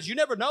cows, because you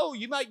never know.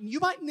 You might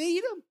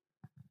need them.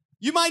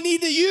 You might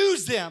need to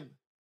use them.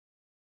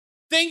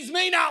 Things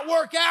may not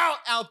work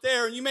out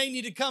there, and you may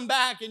need to come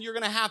back, and you're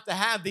going to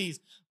have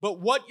these. But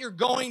what you're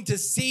going to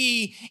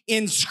see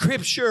in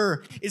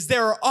Scripture is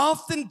there are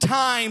often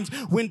times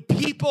when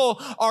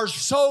people are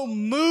so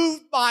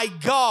moved by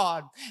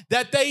God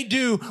that they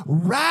do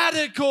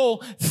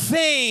radical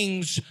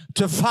things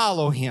to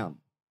follow Him.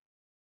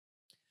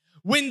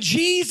 When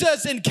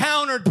Jesus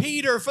encountered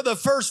Peter for the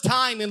first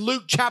time in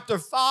Luke chapter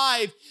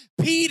 5,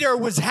 Peter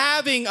was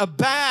having a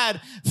bad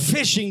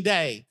fishing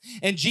day.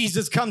 And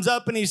Jesus comes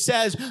up and he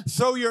says,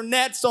 throw your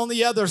nets on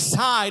the other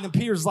side. And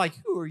Peter's like,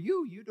 who are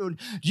you?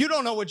 You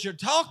don't know what you're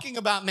talking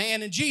about,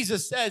 man. And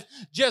Jesus says,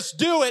 just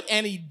do it.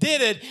 And he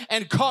did it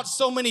and caught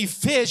so many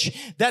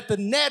fish that the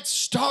nets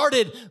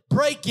started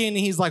breaking. And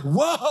he's like,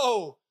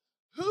 whoa.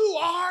 Who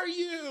are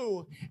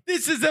you?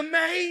 This is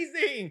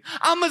amazing.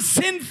 I'm a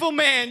sinful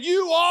man.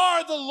 You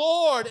are the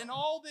Lord, and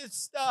all this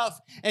stuff.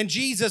 And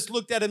Jesus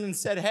looked at him and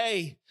said,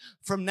 hey,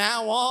 from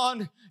now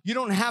on, you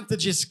don't have to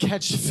just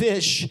catch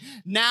fish.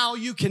 Now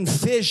you can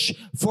fish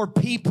for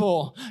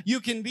people. You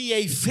can be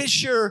a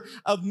fisher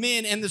of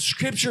men. And the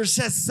Scripture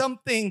says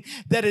something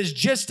that is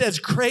just as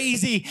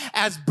crazy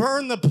as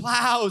burn the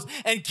plows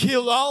and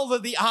kill all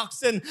of the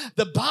oxen.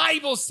 The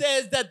Bible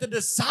says that the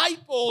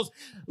disciples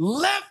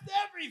left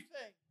everything.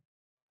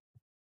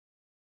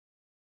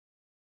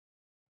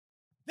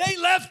 They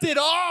left it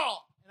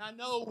all. And I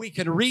know we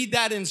can read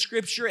that in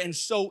Scripture and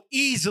so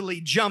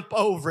easily jump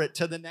over it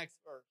to the next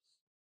verse.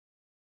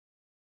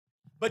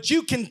 But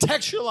you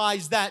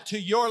contextualize that to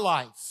your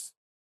life.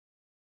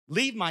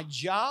 Leave my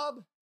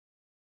job.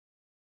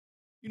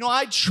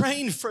 I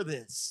trained for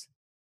this.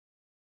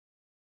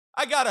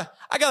 I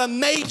got a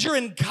major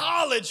in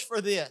college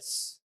for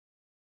this.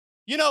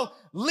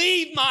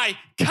 Leave my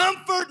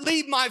comfort,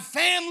 leave my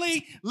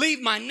family,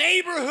 leave my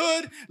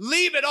neighborhood,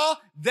 leave it all.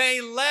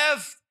 They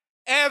left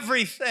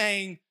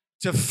everything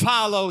to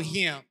follow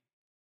Him.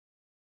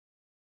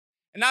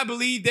 And I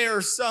believe there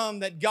are some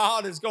that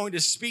God is going to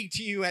speak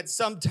to you at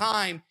some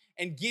time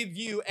and give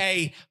you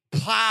a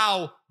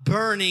plow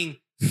burning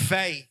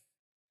faith.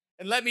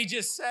 And let me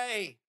just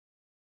say,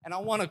 and I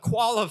want to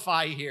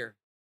qualify here,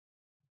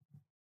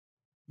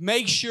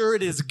 make sure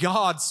it is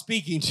God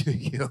speaking to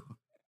you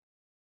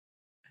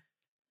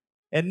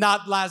and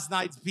not last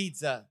night's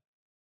pizza.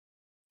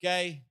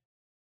 Okay?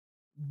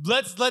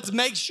 Let's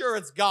make sure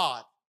it's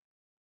God.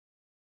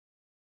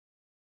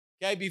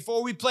 Okay,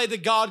 before we play the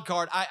God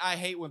card, I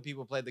hate when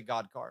people play the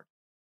God card.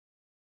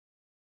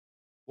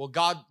 Well,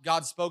 God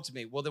spoke to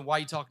me. Well, then why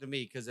are you talking to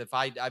me? Because if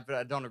I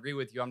don't agree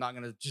with you, I'm not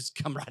going to just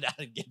come right out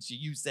against you.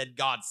 You said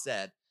God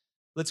said.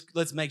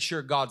 Let's make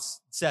sure God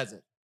says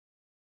it.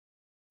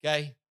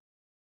 Okay?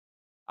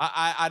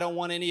 I don't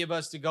want any of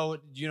us to go,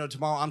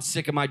 tomorrow I'm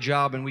sick of my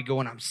job and we go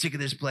and I'm sick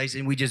of this place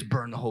and we just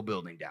burn the whole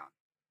building down.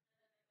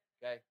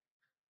 Okay?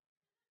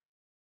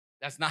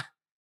 That's not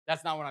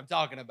what I'm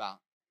talking about.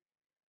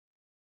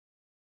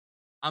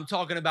 I'm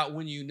talking about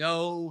when you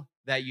know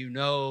that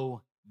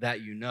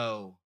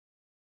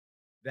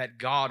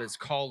God is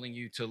calling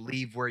you to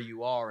leave where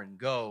you are and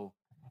go.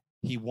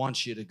 He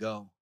wants you to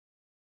go.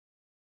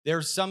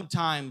 There's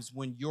sometimes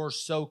when you're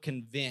so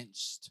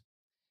convinced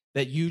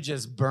that you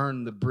just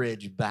burn the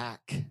bridge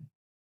back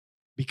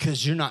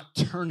because you're not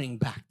turning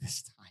back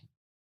this time.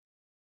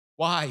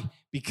 Why?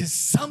 Because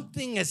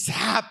something has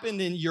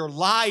happened in your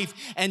life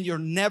and you're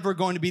never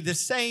going to be the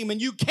same.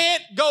 And you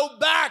can't go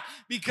back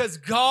because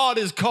God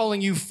is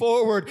calling you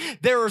forward.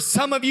 There are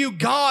some of you,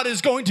 God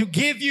is going to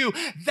give you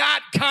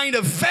that kind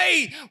of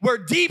faith where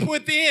deep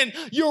within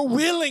you're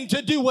willing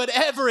to do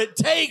whatever it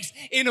takes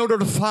in order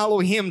to follow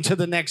Him to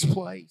the next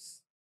place.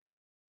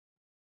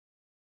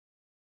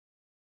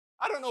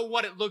 I don't know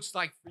what it looks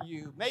like for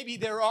you. Maybe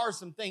there are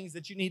some things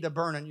that you need to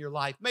burn in your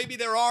life. Maybe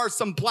there are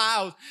some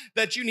plows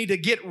that you need to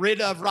get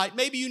rid of, right?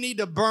 Maybe you need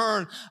to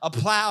burn a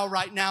plow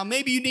right now.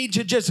 Maybe you need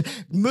to just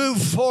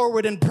move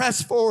forward and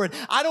press forward.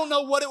 I don't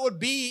know what it would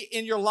be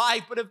in your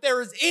life, but if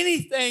there is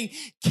anything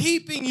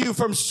keeping you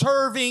from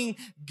serving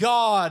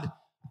God,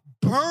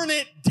 burn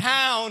it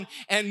down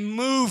and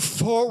move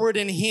forward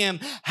in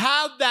Him.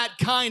 Have that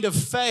kind of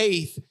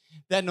faith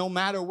that no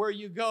matter where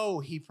you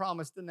go, He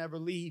promised to never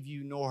leave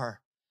you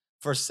nor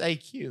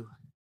forsake you.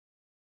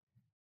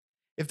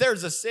 If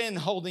there's a sin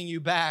holding you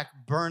back,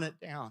 burn it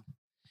down.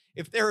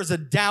 If there is a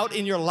doubt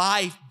in your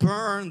life,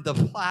 burn the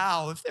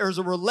plow. If there is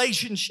a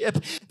relationship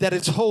that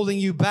is holding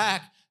you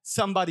back,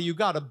 somebody, you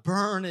got to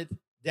burn it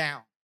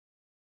down.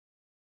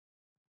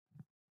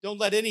 Don't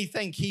let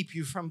anything keep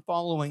you from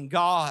following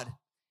God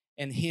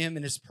and Him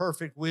and His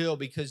perfect will,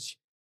 because,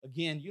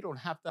 again, you don't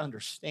have to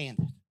understand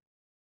it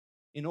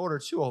in order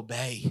to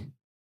obey.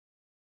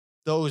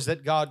 Those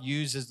that God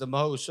uses the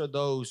most are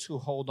those who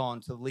hold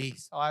on to the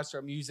least. I'll ask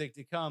our music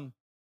to come.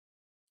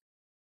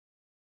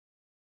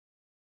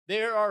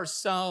 There are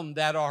some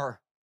that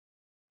are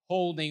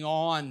holding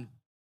on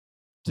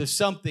to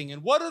something.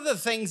 And what are the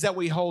things that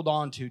we hold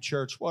on to,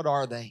 church? What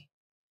are they?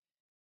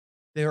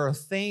 There are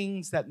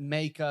things that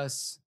make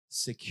us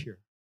secure.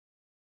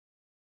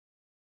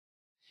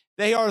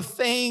 They are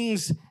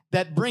things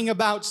that bring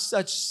about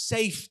such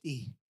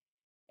safety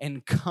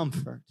and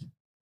comfort.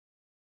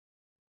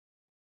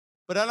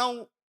 But I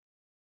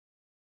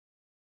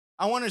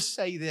want to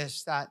say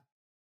this, that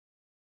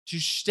to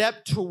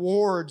step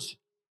towards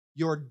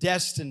your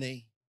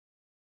destiny,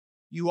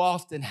 you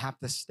often have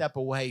to step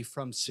away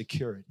from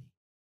security.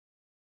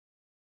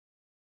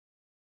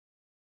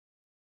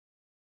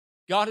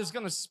 God is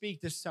going to speak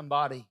to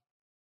somebody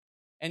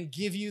and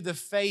give you the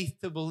faith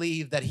to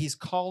believe that He's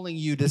calling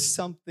you to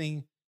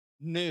something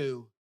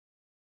new.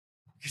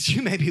 Because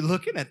you may be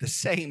looking at the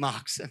same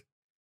oxen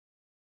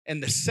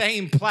and the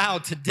same plow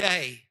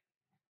today,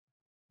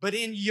 but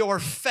in your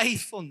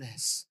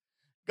faithfulness,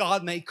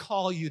 God may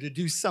call you to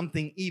do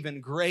something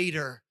even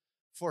greater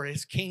for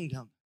His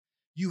kingdom.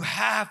 You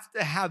have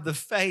to have the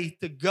faith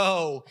to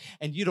go,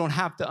 and you don't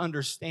have to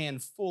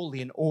understand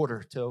fully in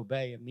order to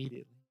obey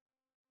immediately.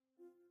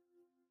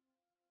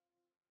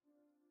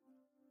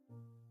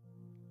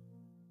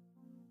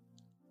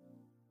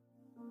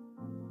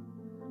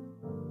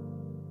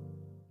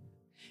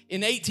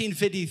 In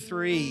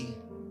 1853,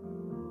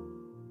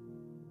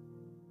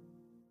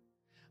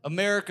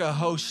 America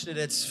hosted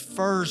its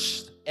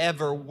first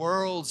ever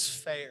World's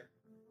Fair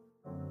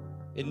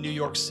in New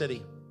York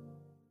City.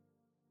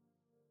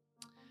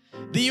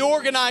 The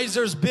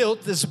organizers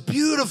built this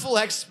beautiful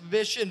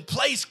exhibition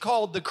place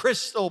called the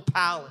Crystal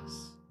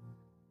Palace.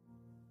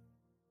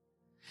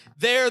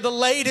 There, the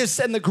latest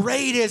and the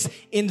greatest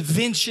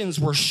inventions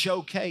were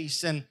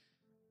showcased. And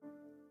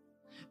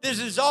this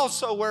is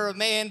also where a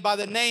man by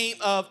the name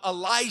of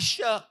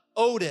Elisha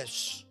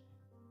Otis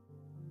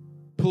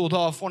pulled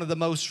off one of the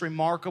most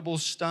remarkable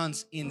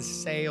stunts in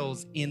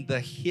sales in the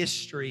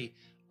history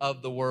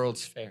of the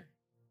World's Fair.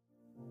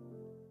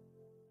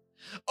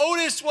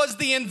 Otis was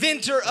the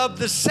inventor of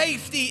the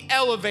safety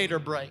elevator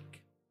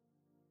brake,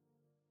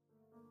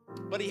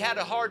 but he had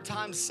a hard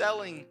time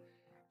selling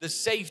the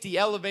safety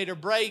elevator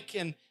brake,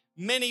 and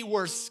many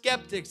were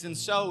skeptics, and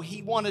so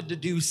he wanted to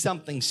do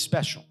something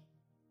special.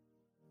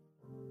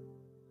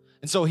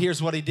 And so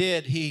here's what he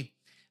did.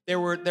 There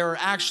were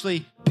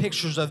actually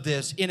pictures of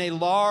this in a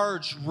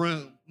large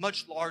room,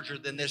 much larger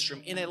than this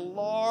room, in a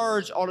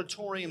large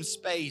auditorium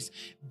space,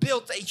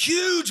 built a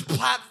huge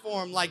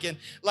platform like an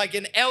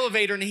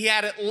elevator, and he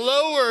had it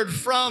lowered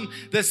from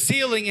the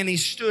ceiling, and he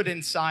stood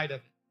inside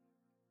of it.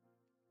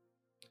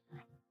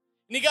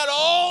 And he got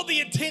all the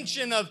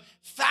attention of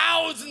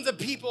thousands of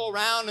people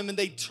around him, and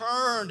they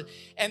turned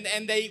and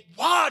they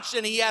watched,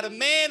 and he had a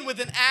man with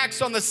an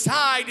axe on the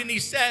side, and he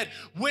said,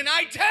 "When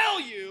I tell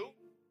you,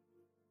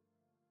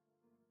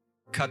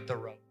 cut the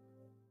rope."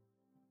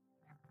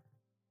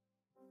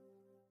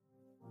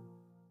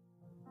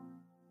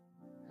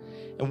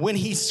 And when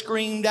he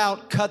screamed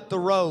out, "Cut the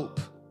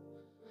rope,"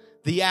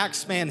 the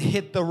axe man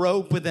hit the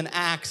rope with an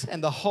axe,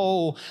 and the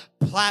whole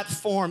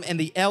platform and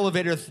the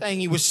elevator thing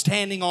he was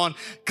standing on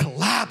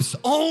collapsed,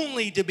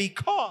 only to be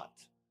caught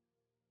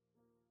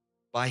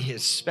by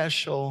his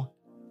special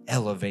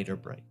elevator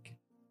brake.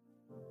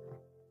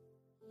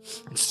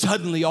 And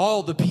suddenly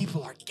all the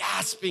people are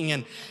gasping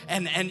and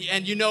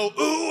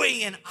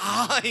oohing and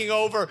eyeing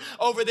over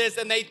this,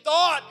 and they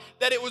thought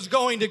that it was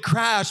going to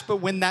crash, but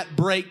when that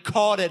brake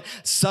caught it,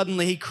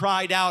 suddenly he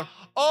cried out,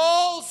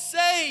 "All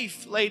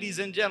safe, ladies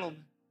and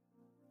gentlemen.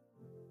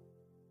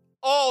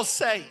 All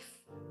safe."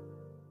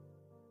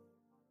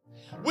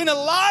 When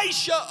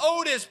Elisha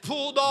Otis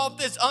pulled off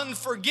this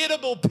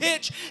unforgettable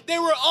pitch,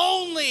 there were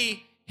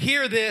only,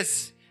 hear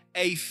this,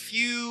 a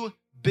few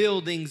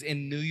buildings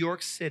in New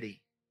York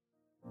City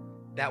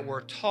that were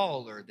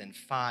taller than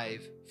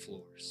 5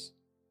 floors.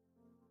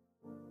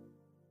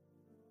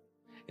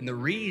 And the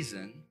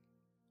reason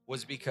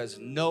was because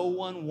no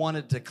one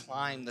wanted to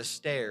climb the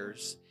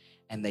stairs,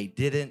 and they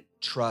didn't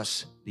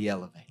trust the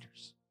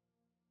elevators.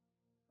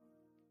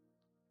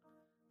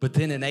 But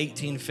then in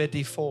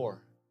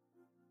 1854,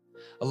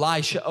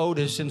 Elisha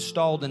Otis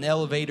installed an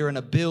elevator in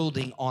a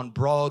building on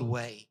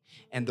Broadway,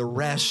 and the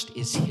rest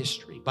is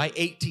history. By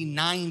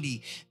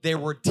 1890, there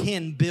were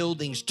 10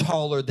 buildings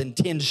taller than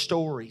 10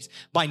 stories.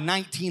 By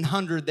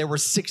 1900, there were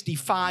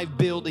 65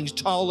 buildings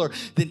taller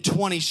than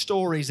 20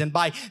 stories. And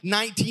by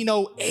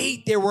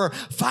 1908, there were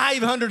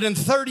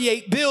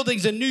 538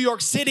 buildings in New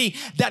York City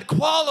that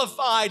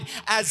qualified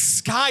as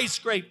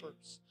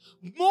skyscrapers.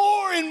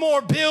 more and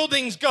more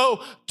buildings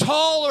go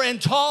taller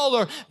and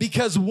taller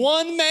because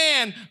one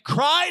man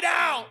cried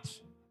out,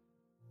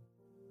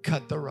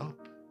 cut the rope.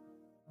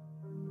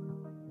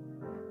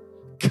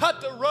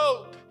 Cut the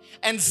rope,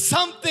 and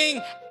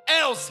something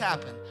else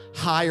happened.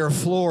 Higher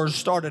floors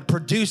started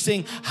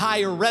producing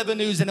higher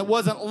revenues, and it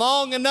wasn't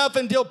long enough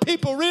until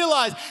people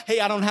realized, hey,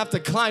 I don't have to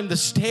climb the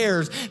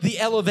stairs. The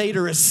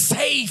elevator is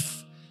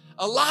safe.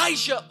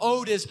 Elijah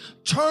Otis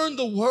turned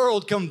the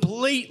world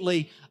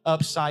completely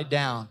upside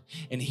down.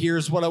 And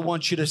here's what I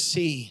want you to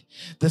see.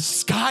 The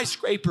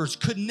skyscrapers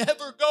could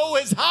never go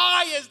as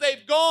high as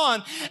they've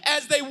gone,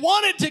 as they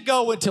wanted to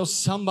go, until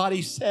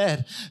somebody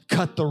said,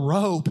 cut the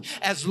rope.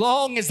 As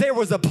long as there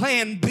was a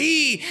plan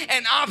B,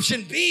 an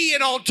option B,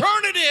 an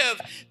alternative,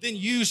 then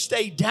you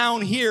stay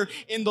down here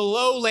in the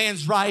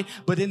lowlands, right?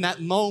 But in that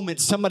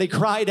moment, somebody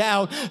cried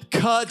out,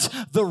 cut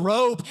the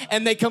rope,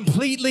 and they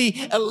completely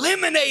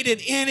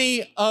eliminated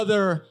any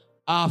other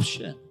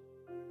option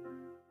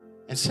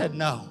and said,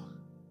 no,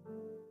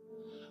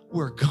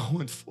 we're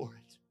going for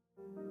it.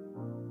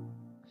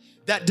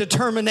 That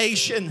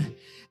determination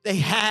they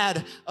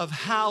had of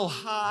how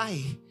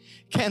high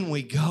can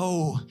we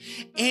go?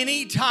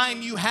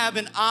 Anytime you have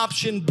an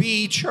option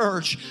B,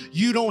 church,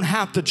 you don't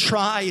have to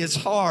try as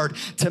hard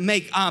to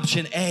make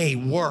option A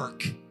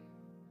work.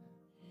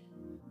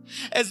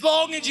 As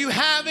long as you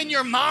have in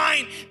your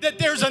mind that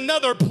there's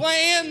another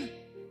plan,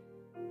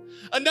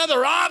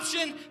 another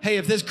option. Hey,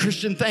 if this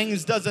Christian thing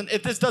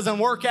if this doesn't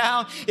work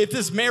out, if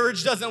this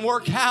marriage doesn't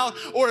work out,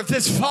 or if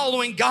this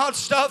following God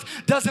stuff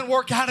doesn't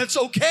work out, it's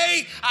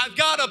okay. I've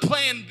got a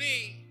plan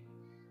B.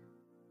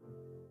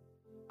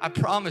 I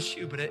promise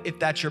you, but if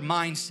that's your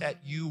mindset,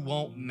 you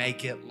won't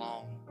make it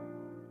long.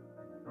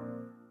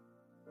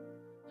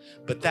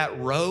 But that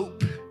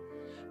rope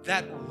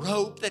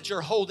that you're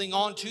holding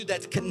on to,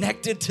 that's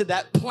connected to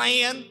that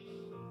plan,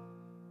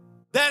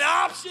 that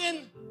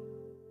option,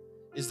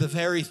 is the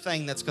very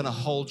thing that's going to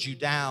hold you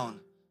down.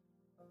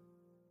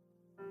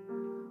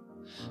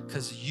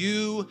 Because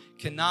you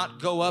cannot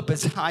go up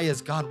as high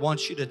as God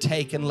wants you to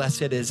take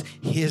unless it is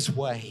His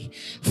way.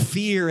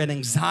 Fear and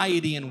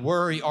anxiety and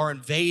worry are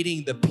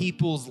invading the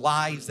people's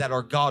lives that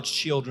are God's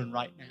children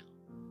right now.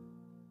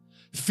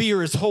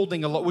 Fear is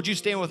holding a lot. Would you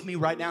stand with me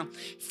right now?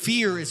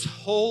 Fear is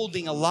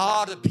holding a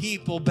lot of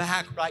people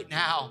back right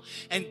now.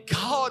 And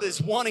God is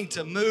wanting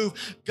to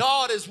move.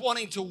 God is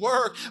wanting to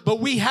work. But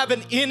we have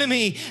an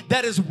enemy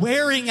that is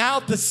wearing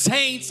out the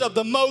saints of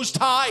the Most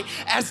High,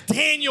 as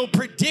Daniel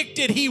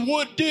predicted he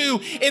would do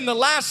in the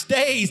last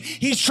days.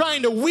 He's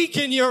trying to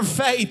weaken your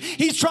faith.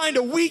 He's trying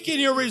to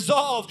weaken your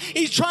resolve.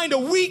 He's trying to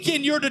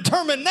weaken your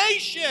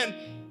determination.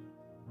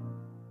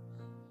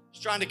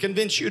 He's trying to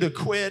convince you to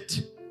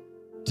quit,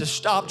 to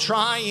stop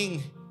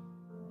trying.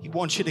 He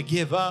wants you to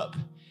give up.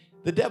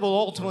 The devil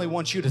ultimately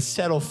wants you to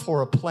settle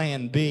for a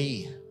plan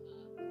B.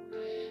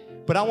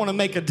 But I want to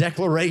make a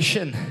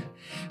declaration.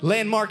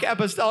 Landmark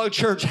Apostolic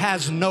Church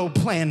has no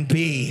plan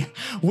B.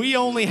 We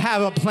only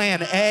have a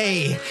plan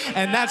A,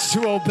 and that's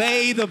to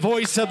obey the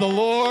voice of the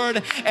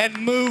Lord and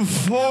move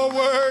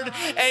forward.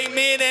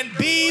 Amen. And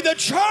be the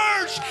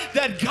church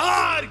that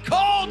God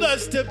called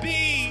us to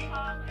be.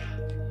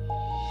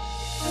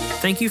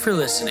 Thank you for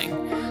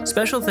listening.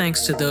 Special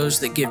thanks to those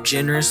that give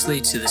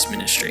generously to this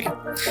ministry.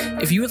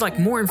 If you would like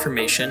more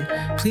information,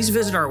 please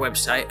visit our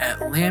website at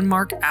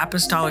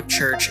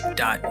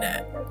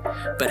landmarkapostolicchurch.net.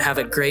 But have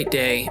a great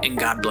day and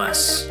God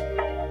bless.